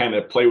 you can kind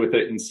of play with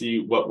it and see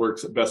what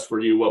works best for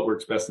you, what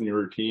works best in your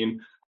routine.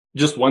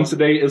 Just once a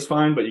day is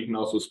fine, but you can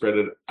also spread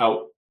it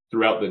out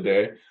throughout the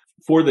day.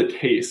 For the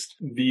taste,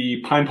 the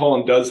pine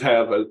pollen does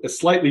have a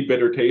slightly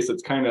bitter taste.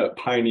 It's kind of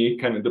piney,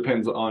 kind of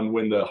depends on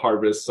when the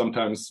harvest.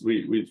 Sometimes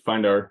we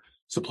find our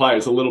supply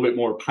is a little bit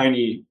more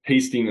piney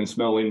tasting and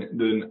smelling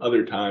than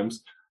other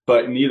times.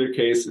 But in either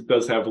case, it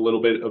does have a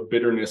little bit of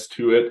bitterness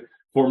to it.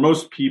 For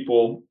most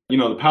people,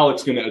 the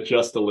palate's going to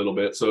adjust a little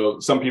bit. So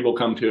some people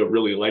come to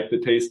really like the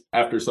taste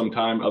after some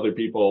time. Other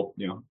people,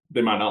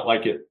 they might not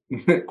like it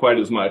quite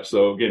as much.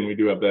 So again, we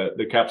do have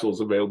the capsules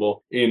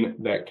available in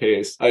that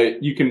case.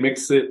 You can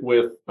mix it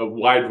with a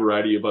wide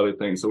variety of other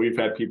things. So we've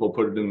had people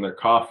put it in their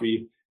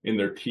coffee, in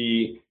their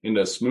tea,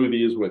 into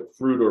smoothies with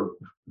fruit or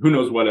who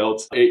knows what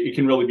else. It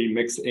can really be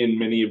mixed in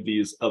many of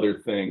these other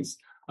things.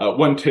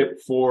 One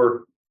tip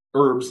for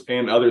herbs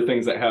and other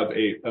things that have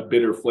a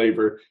bitter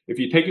flavor, if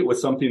you take it with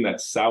something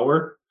that's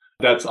sour,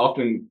 that's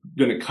often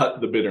going to cut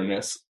the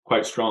bitterness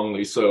quite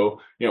strongly. So,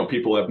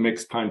 people have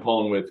mixed pine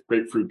pollen with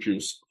grapefruit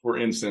juice, for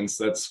instance.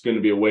 That's going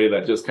to be a way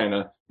that just kind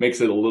of makes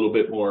it a little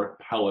bit more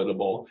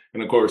palatable.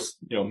 And of course,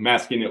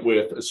 masking it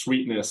with a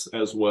sweetness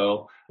as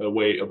well, a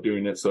way of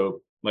doing it.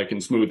 So like in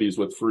smoothies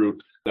with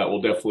fruit, that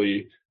will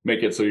definitely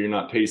make it so you're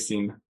not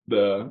tasting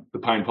the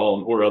pine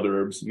pollen or other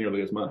herbs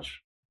nearly as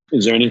much.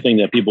 Is there anything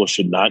that people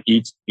should not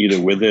eat, either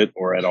with it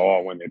or at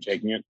all when they're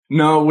taking it?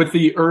 No, with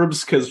the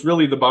herbs, because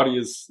really the body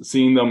is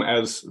seeing them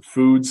as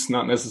foods,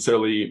 not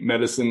necessarily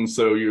medicine.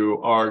 So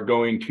you are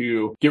going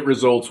to get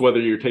results whether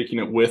you're taking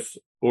it with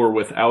or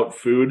without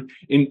food.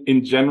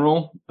 In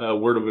general, a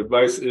word of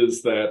advice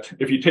is that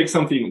if you take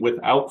something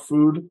without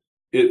food,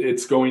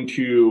 it's going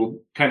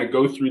to kind of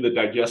go through the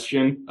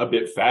digestion a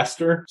bit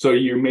faster. So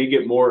you may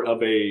get more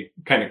of a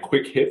kind of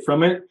quick hit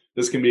from it.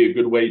 This can be a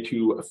good way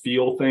to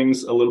feel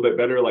things a little bit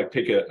better, like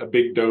take a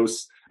big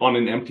dose on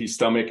an empty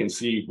stomach and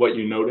see what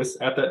you notice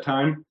at that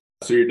time.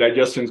 So your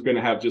digestion is going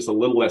to have just a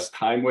little less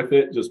time with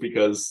it, just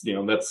because,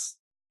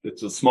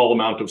 it's a small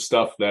amount of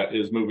stuff that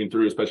is moving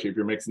through, especially if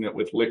you're mixing it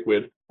with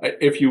liquid.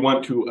 If you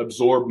want to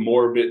absorb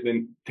more of it,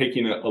 then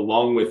taking it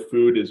along with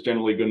food is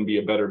generally going to be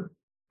a better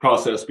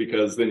process,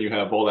 because then you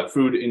have all that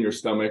food in your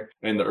stomach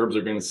and the herbs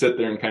are going to sit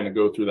there and kind of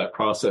go through that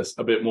process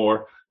a bit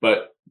more.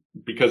 But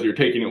because you're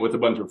taking it with a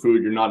bunch of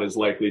food, you're not as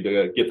likely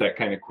to get that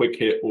kind of quick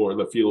hit or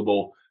the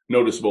feelable,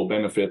 noticeable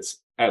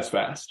benefits as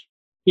fast.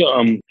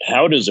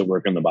 How does it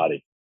work on the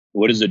body?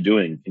 What is it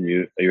doing? Are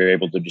you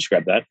able to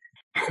describe that?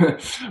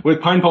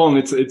 With pine pollen,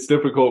 it's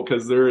difficult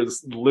because there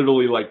is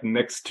literally like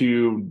next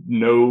to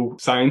no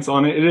science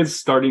on it. It is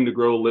starting to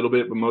grow a little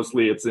bit, but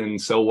mostly it's in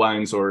cell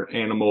lines or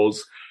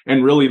animals.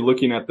 And really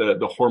looking at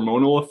the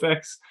hormonal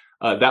effects,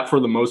 that for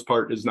the most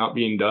part is not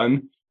being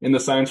done in the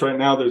science right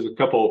now. There's a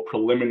couple of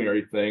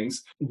preliminary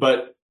things,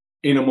 but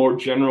in a more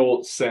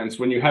general sense,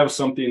 when you have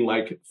something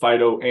like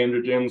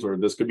phytoandrogens, or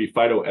this could be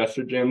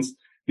phytoestrogens,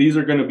 these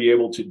are going to be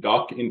able to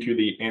dock into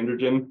the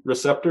androgen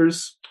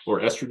receptors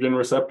or estrogen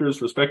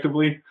receptors,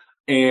 respectively.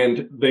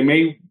 And they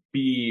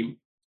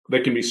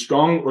can be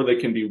strong or they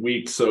can be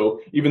weak.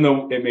 So even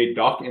though it may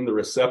dock in the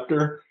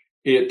receptor,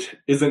 it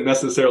isn't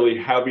necessarily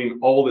having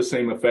all the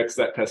same effects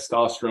that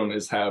testosterone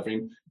is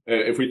having.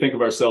 If we think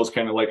of ourselves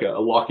kind of like a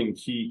lock and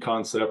key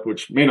concept,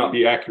 which may not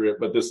be accurate,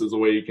 but this is a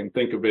way you can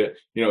think of it.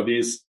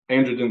 These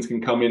androgens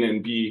can come in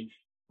and be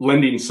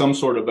lending some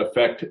sort of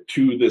effect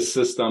to this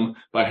system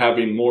by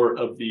having more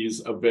of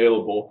these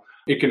available.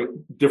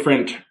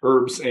 Different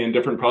herbs and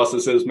different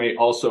processes may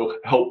also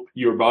help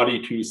your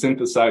body to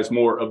synthesize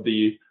more of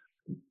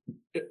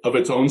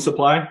its own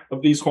supply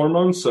of these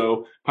hormones.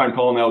 So pine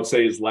pollen, I would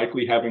say, is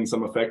likely having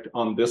some effect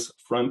on this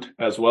front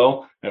as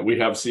well. And we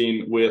have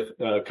seen with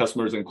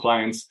customers and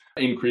clients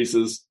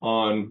increases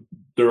on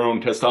their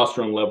own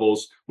testosterone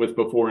levels with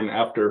before and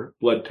after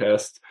blood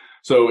tests.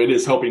 So it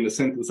is helping to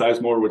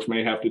synthesize more, which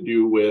may have to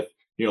do with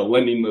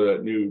lending the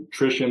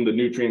nutrition, the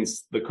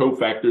nutrients, the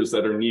cofactors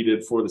that are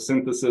needed for the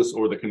synthesis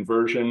or the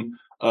conversion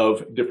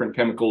of different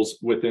chemicals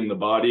within the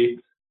body.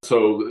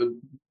 So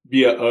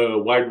via a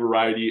wide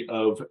variety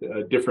of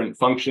different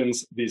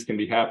functions, these can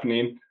be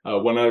happening.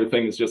 One other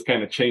thing is just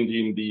kind of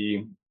changing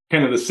the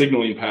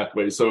signaling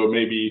pathway. So it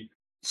may be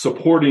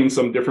supporting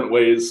some different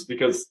ways,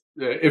 because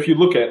if you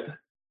look at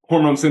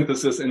hormone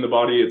synthesis in the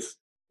body,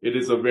 it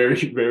is a very,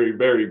 very,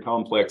 very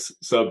complex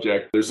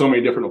subject. There's so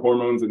many different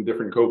hormones and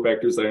different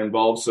cofactors that are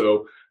involved.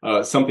 So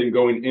something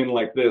going in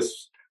like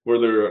this, where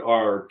there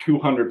are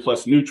 200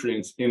 plus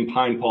nutrients in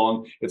pine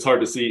pollen, it's hard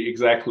to see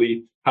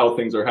exactly how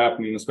things are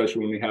happening,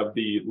 especially when we have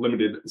the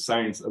limited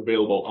science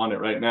available on it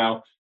right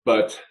now.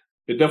 But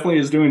it definitely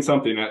is doing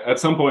something. At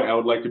some point, I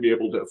would like to be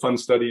able to fund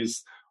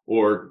studies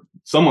or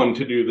someone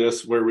to do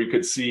this where we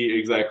could see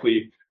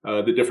exactly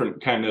the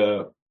different kind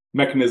of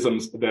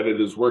mechanisms that it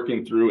is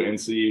working through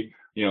and see,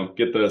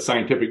 get the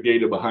scientific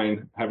data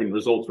behind having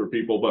results for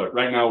people. But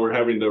right now we're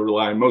having to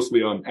rely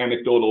mostly on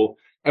anecdotal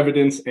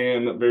evidence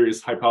and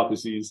various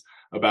hypotheses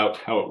about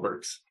how it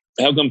works.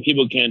 How come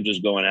people can't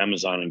just go on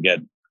Amazon and get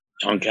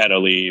Tonkat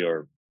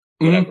or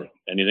whatever,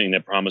 anything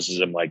that promises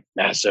them like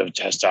massive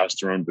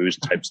testosterone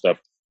boost type stuff?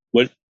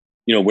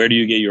 Where do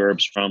you get your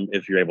herbs from,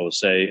 if you're able to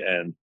say?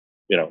 And,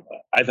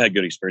 I've had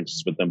good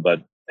experiences with them,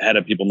 but how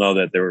do people know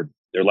that they're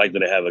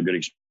likely to have a good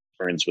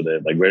experience with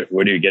it? Like,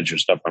 where do you get your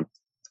stuff from?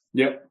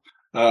 Yep.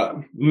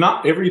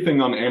 Not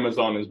everything on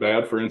Amazon is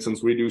bad. For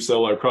instance, we do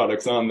sell our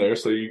products on there,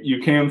 so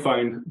you can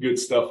find good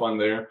stuff on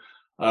there.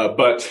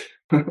 But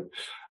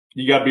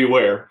you got to be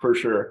aware for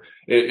sure.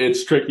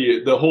 It's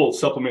tricky. The whole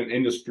supplement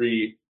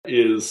industry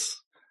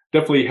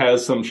definitely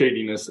has some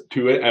shadiness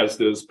to it, as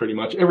does pretty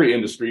much every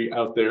industry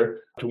out there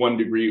to one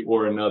degree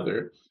or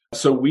another.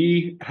 So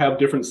we have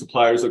different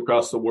suppliers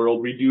across the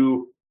world. We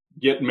do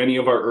get many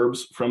of our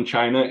herbs from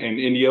China and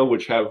India,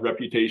 which have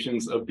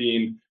reputations of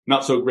being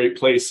not so great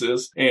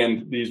places.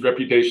 And these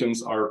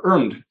reputations are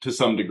earned to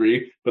some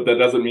degree, but that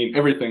doesn't mean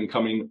everything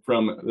coming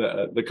from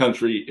the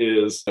country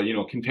is,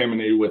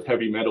 contaminated with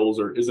heavy metals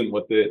or isn't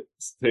what they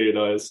say it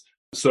is.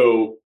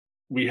 So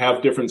we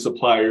have different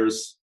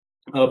suppliers.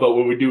 But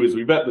what we do is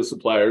we vet the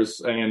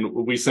suppliers and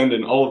we send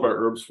in all of our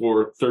herbs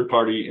for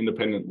third-party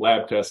independent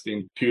lab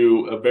testing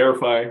to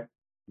verify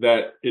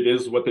that it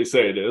is what they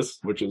say it is,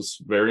 which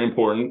is very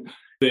important.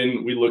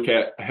 Then we look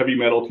at heavy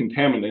metal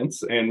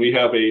contaminants, and we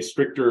have a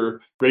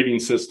stricter rating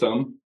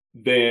system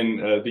than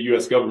the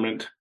U.S.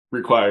 government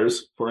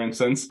requires, for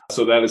instance.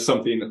 So that is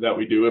something that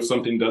we do. If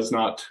something does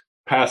not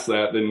pass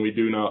that, then we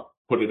do not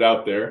put it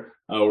out there.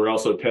 We're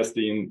also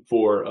testing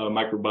for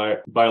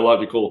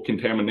microbiological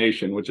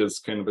contamination, which is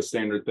kind of a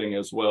standard thing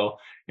as well.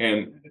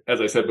 And as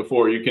I said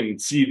before, you can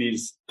see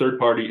these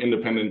third-party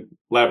independent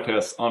lab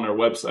tests on our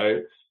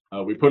website.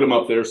 We put them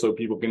up there so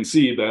people can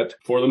see that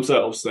for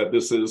themselves, that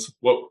this is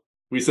what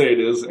we say it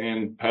is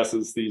and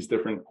passes these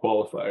different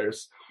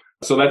qualifiers.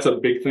 So that's a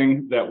big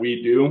thing that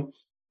we do.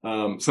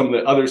 Some of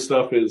the other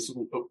stuff is,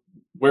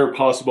 where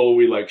possible,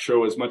 we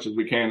show as much as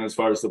we can as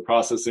far as the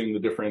processing, the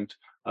different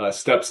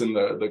steps in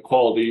the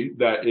quality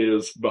that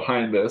is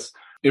behind this.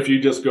 If you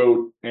just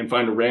go and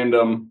find a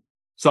random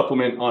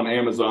supplement on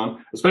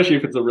Amazon, especially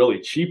if it's a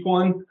really cheap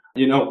one,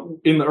 in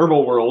the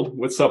herbal world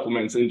with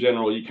supplements in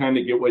general, you kind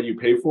of get what you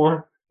pay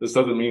for. This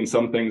doesn't mean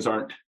some things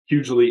aren't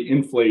hugely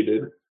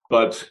inflated,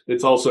 but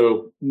it's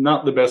also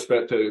not the best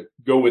bet to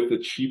go with the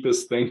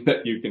cheapest thing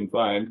that you can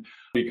find,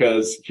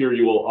 because here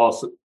you will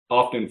also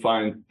often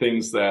find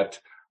things that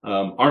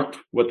aren't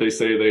what they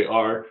say they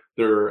are.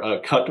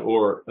 They're cut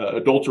or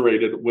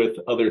adulterated with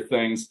other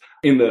things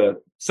in the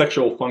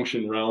sexual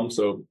function realm.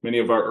 So many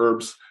of our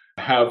herbs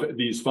have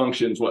these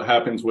functions. What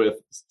happens with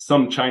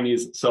some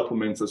Chinese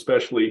supplements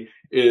especially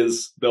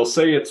is they'll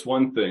say it's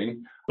one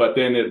thing, but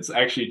then it's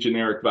actually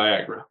generic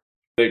Viagra.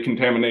 They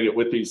contaminate it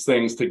with these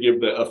things to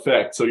give the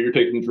effect. So you're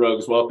taking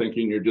drugs while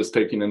thinking you're just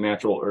taking a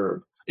natural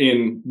herb.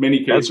 In many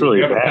cases, that's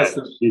really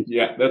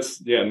bad.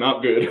 That's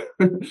not good.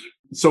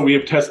 So we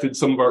have tested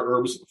some of our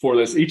herbs for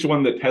this. Each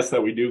one, the tests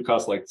that we do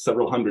cost like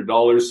several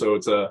 $100s. So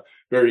it's a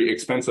very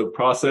expensive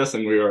process,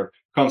 and we are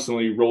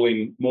constantly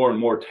rolling more and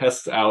more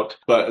tests out.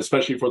 But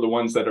especially for the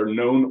ones that are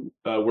known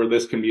where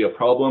this can be a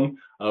problem,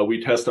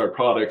 we test our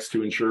products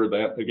to ensure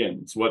that, again,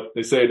 it's what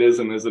they say it is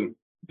and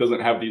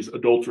doesn't have these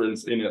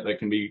adulterants in it that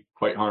can be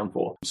quite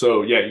harmful.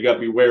 So yeah, you got to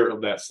be aware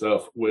of that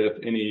stuff with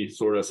any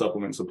sort of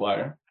supplement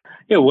supplier.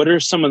 Yeah, what are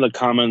some of the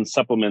common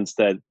supplements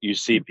that you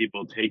see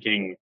people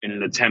taking in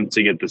an attempt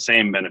to get the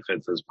same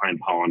benefits as pine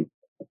pollen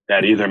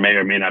that either may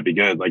or may not be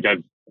good? Like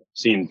I've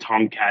seen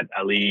Tomcat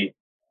Ali,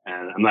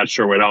 and I'm not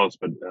sure what else,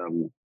 but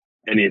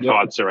any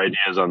thoughts or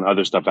ideas on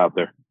other stuff out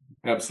there?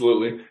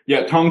 Absolutely.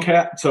 Yeah,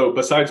 Tomcat. So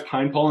besides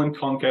pine pollen,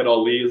 Tomcat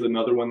Ali is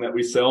another one that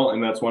we sell,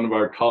 and that's one of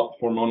our top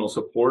hormonal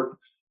support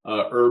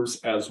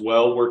herbs as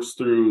well. Works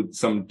through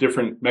some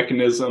different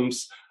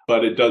mechanisms,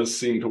 but it does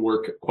seem to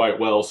work quite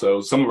well.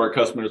 So some of our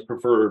customers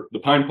prefer the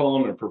pine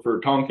pollen or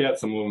prefer Tomcat.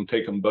 Some of them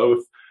take them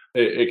both.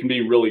 It can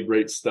be really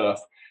great stuff.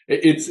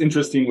 It's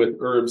interesting with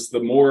herbs,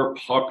 the more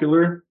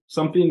popular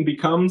something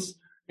becomes,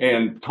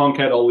 and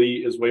Tomcat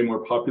Ali is way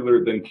more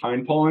popular than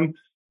pine pollen,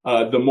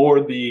 the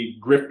more the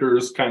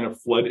grifters kind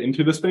of flood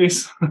into the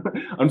space,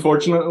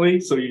 unfortunately.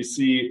 So you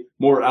see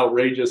more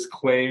outrageous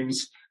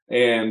claims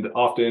and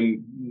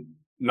often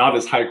not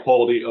as high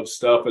quality of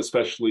stuff,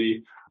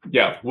 especially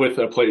with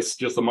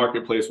just a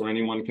marketplace where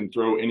anyone can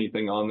throw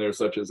anything on there,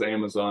 such as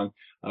Amazon.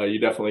 You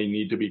definitely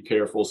need to be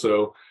careful.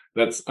 So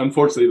that's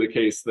unfortunately the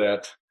case,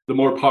 that the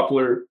more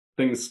popular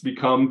things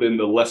become, then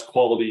the less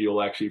quality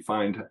you'll actually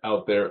find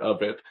out there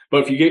of it.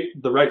 But if you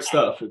get the right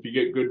stuff, if you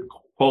get good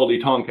quality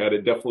Tomcat,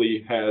 it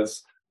definitely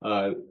has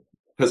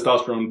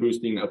testosterone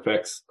boosting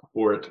effects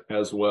for it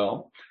as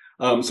well.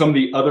 Some of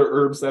the other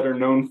herbs that are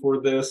known for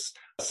this,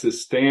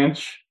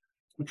 Cistanche,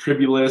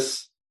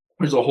 Tribulus,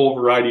 there's a whole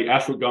variety,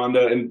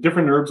 ashwagandha, and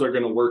different herbs are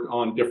going to work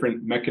on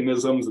different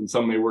mechanisms, and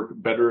some may work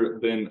better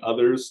than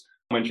others.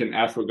 I mentioned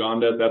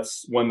ashwagandha.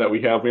 That's one that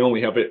we have. We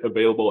only have it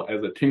available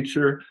as a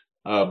tincture,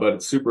 but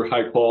it's super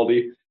high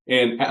quality.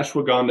 And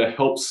ashwagandha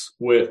helps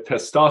with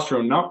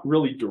testosterone, not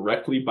really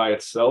directly by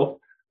itself,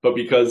 but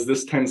because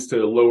this tends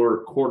to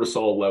lower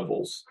cortisol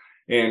levels.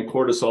 And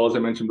cortisol, as I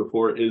mentioned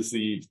before, is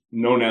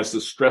known as the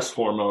stress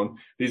hormone.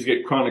 These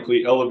get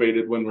chronically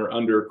elevated when we're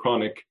under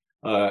chronic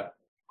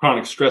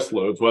stress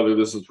loads, whether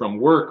this is from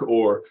work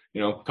or,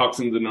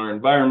 toxins in our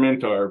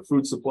environment, our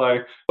food supply,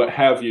 what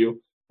have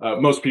you.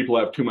 Most people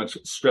have too much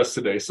stress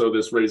today. So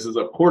this raises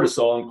up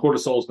cortisol, and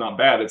cortisol is not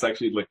bad. It's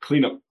actually the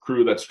cleanup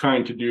crew that's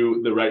trying to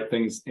do the right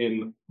things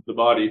in the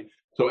body.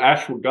 So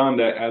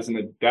ashwagandha as an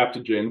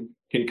adaptogen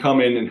can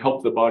come in and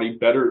help the body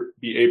better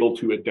be able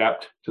to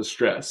adapt to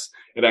stress.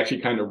 It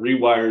actually kind of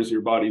rewires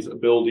your body's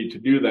ability to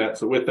do that.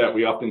 So with that,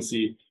 we often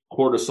see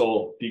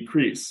cortisol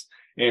decrease.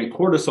 And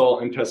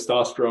cortisol and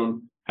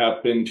testosterone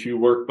happen to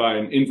work by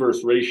an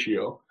inverse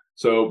ratio.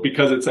 So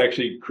because it's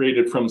actually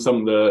created from some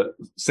of the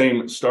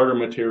same starter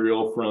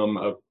material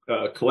from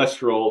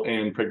cholesterol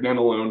and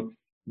pregnenolone,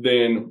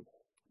 then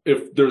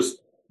if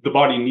the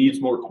body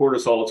needs more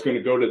cortisol, it's going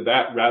to go to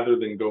that rather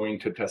than going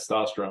to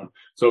testosterone.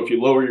 So if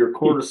you lower your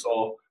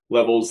cortisol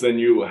levels, then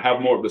you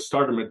have more of the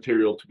starter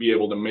material to be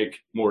able to make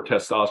more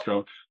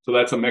testosterone. So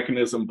that's a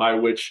mechanism by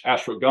which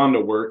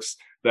ashwagandha works,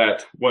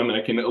 that one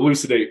I can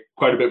elucidate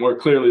quite a bit more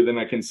clearly than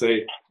I can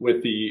say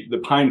with the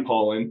pine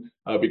pollen,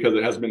 because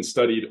it has been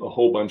studied a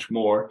whole bunch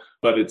more.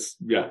 But it's,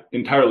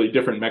 entirely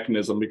different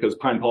mechanism, because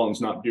pine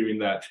pollen's not doing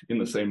that in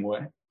the same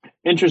way.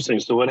 Interesting.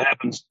 So what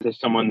happens to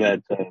someone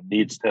that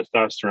needs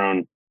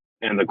testosterone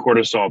and the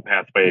cortisol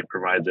pathway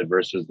provides it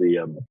versus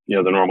the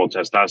normal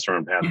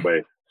testosterone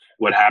pathway?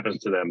 What happens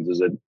to them?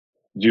 Does it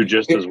do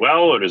just as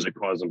well, or does it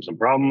cause them some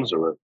problems,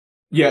 or?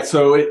 Yeah,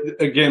 so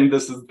again,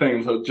 this is the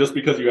thing. So just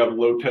because you have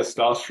low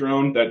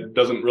testosterone, that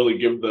doesn't really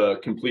give the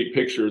complete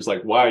picture. It's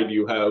like, why do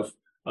you have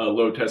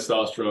low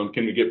testosterone?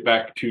 Can we get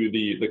back to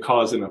the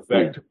cause and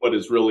effect? What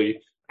is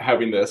really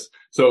having this?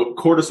 So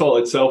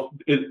cortisol itself,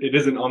 it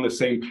isn't on the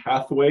same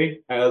pathway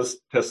as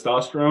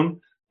testosterone,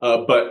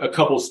 but a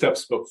couple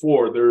steps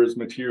before, there is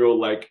material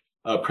like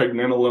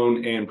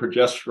pregnenolone and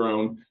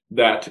progesterone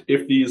that,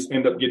 if these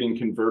end up getting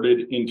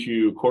converted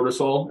into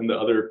cortisol and the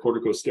other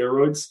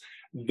corticosteroids,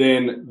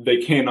 then they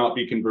cannot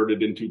be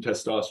converted into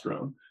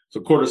testosterone. So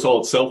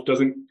cortisol itself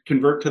doesn't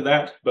convert to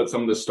that, but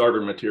some of the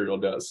starter material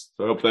does.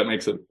 So I hope that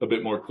makes it a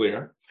bit more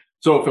clear.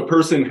 So if a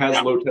person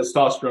has low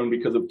testosterone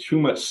because of too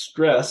much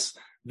stress,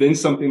 then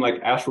something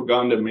like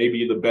ashwagandha may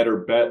be the better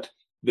bet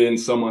than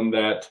someone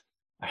that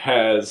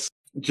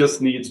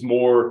just needs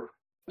more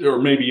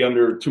or maybe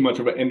under too much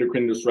of an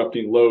endocrine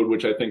disrupting load,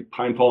 which I think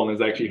pine pollen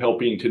is actually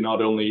helping to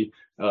not only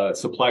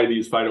supply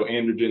these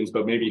phytoandrogens,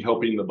 but maybe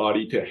helping the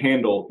body to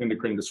handle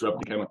endocrine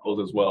disrupting chemicals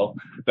as well.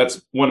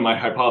 That's one of my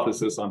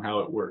hypotheses on how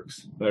it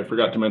works that I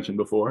forgot to mention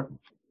before.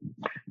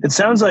 It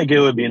sounds like it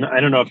would be, I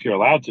don't know if you're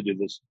allowed to do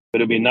this,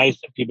 but it'd be nice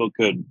if people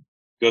could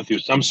go through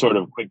some sort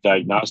of quick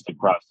diagnostic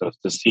process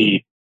to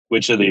see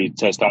which of the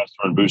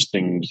testosterone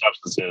boosting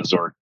substances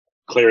or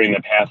clearing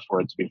the path for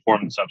it to be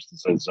formed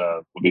substances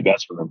would be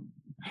best for them.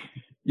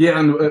 Yeah,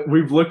 and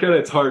we've looked at it.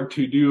 It's hard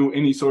to do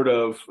any sort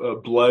of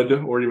blood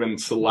or even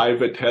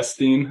saliva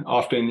testing.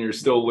 Often you're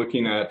still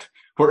looking at,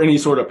 for any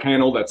sort of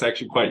panel that's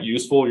actually quite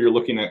useful, you're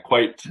looking at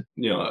quite,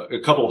 a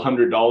couple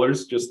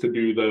 $100 just to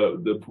do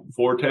the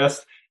 4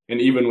 test. And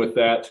even with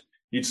that,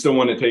 you'd still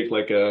want to take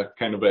like a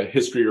kind of a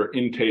history or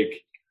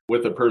intake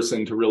with a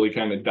person to really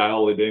kind of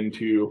dial it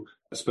into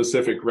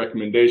specific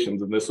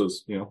recommendations. And this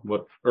was,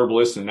 what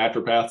herbalists and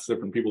naturopaths,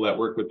 different people that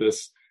work with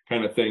this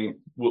kind of thing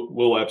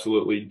will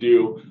absolutely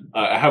do.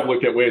 I have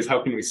looked at ways,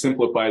 how can we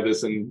simplify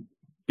this and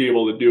be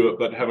able to do it,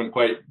 but haven't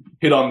quite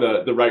hit on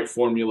the right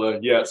formula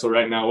yet. So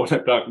right now, what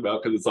I'm talking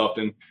about, because it's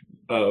often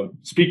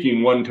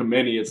speaking one to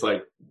many, it's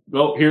like,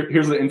 well,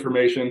 here's the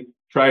information,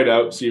 try it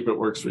out, see if it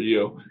works for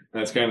you.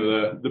 And that's kind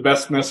of the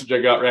best message I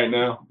got right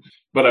now,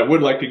 but I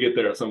would like to get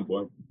there at some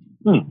point.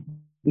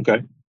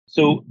 Okay.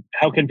 So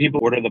how can people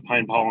order the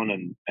pine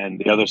pollen and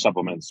the other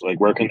supplements? Like,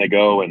 where can they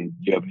go? And do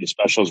you have any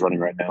specials running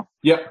right now?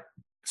 Yep.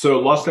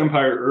 So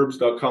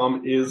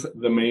lostempireherbs.com is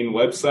the main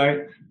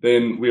website.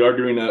 Then we are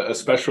doing a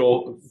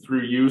special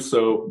through you.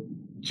 So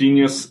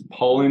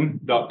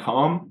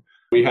geniuspollen.com.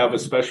 We have a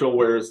special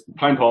where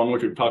pine pollen,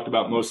 which we've talked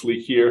about mostly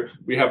here,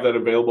 we have that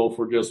available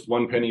for just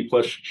 $1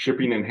 plus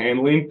shipping and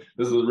handling.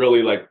 This is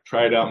really like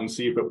try it out and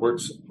see if it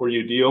works for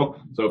you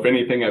deal. So if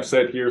anything I've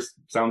said here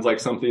sounds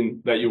like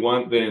something that you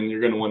want, then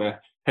you're going to want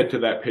to head to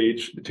that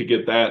page to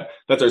get that.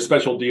 That's our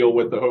special deal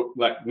with the hope.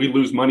 Like, we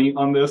lose money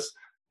on this,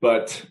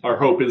 but our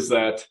hope is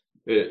that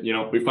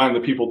we find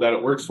the people that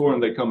it works for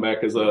and they come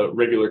back as a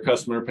regular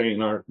customer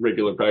paying our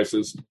regular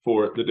prices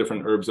for the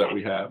different herbs that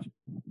we have.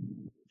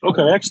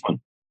 Okay, excellent.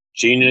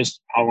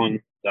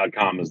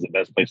 Geniuspollen.com is the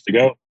best place to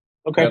go.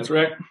 Okay. That's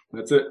right.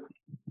 That's it.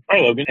 All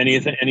right, Logan. Any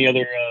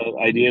other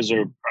ideas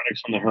or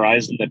products on the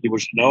horizon that people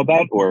should know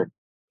about? Or,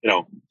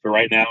 for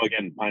right now,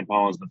 again, pine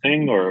pollen is the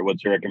thing, or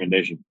what's your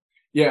recommendation?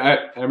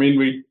 Yeah, I mean,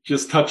 we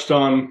just touched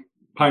on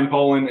pine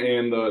pollen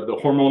and the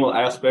hormonal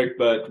aspect,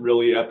 but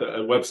really at the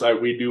website,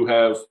 we do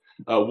have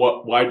a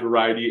wide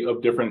variety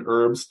of different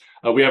herbs.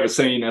 We have a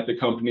saying at the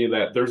company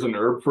that there's an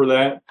herb for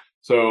that.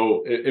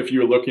 So if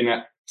you're looking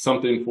at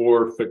something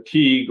for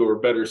fatigue or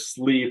better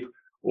sleep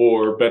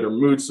or better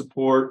mood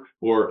support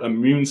or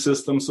immune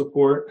system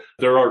support,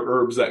 there are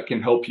herbs that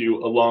can help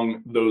you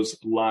along those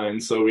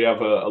lines. So we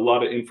have a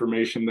lot of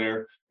information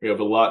there. We have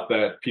a lot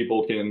that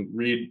people can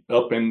read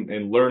up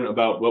and learn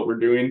about what we're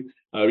doing,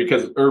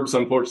 because herbs,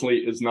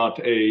 unfortunately, it's not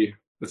a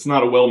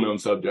well-known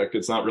subject.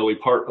 It's not really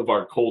part of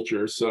our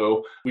culture.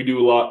 So we do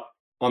a lot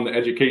on the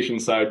education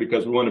side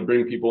because we want to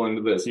bring people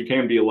into this. You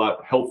can be a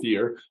lot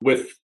healthier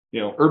with,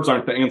 herbs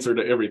aren't the answer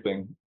to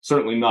everything.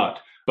 Certainly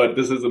not. But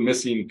this is a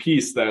missing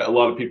piece that a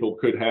lot of people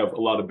could have a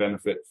lot of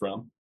benefit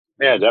from.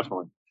 Yeah,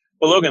 definitely.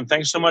 Well, Logan,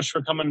 thanks so much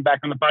for coming back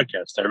on the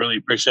podcast. I really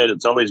appreciate it.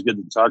 It's always good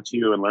to talk to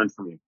you and learn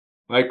from you.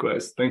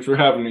 Likewise. Thanks for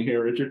having me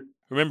here, Richard.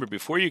 Remember,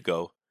 before you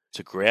go,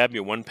 to grab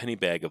your 1 penny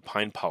bag of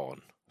pine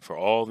pollen for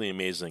all the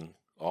amazing,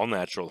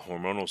 all-natural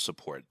hormonal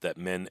support that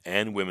men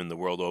and women the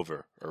world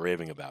over are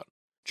raving about.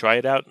 Try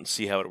it out and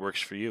see how it works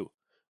for you.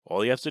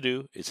 All you have to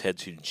do is head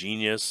to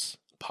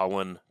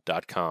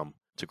geniuspollen.com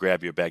to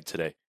grab your bag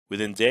today.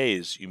 Within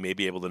days, you may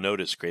be able to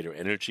notice greater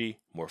energy,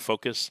 more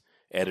focus,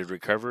 added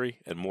recovery,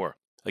 and more.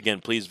 Again,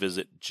 please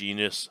visit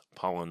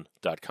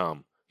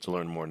geniuspollen.com to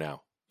learn more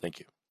now. Thank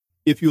you.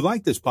 If you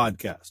like this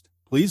podcast,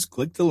 please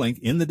click the link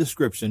in the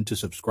description to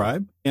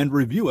subscribe and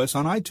review us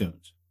on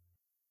iTunes.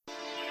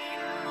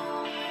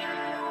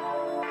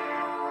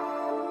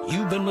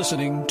 You've been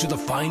listening to the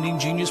Finding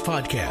Genius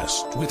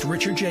podcast with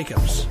Richard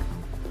Jacobs.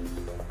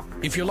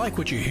 If you like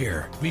what you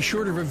hear, be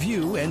sure to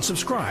review and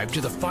subscribe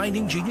to the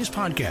Finding Genius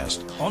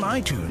podcast on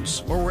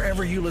iTunes or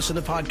wherever you listen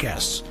to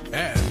podcasts.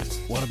 And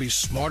want to be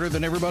smarter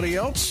than everybody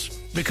else?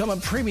 Become a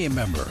premium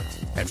member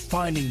at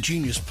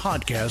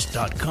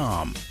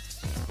findinggeniuspodcast.com.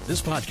 This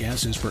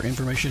podcast is for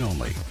information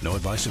only. No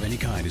advice of any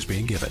kind is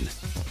being given.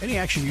 Any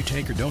action you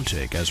take or don't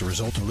take as a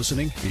result of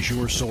listening is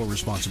your sole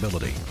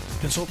responsibility.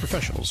 Consult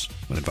professionals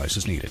when advice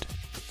is needed.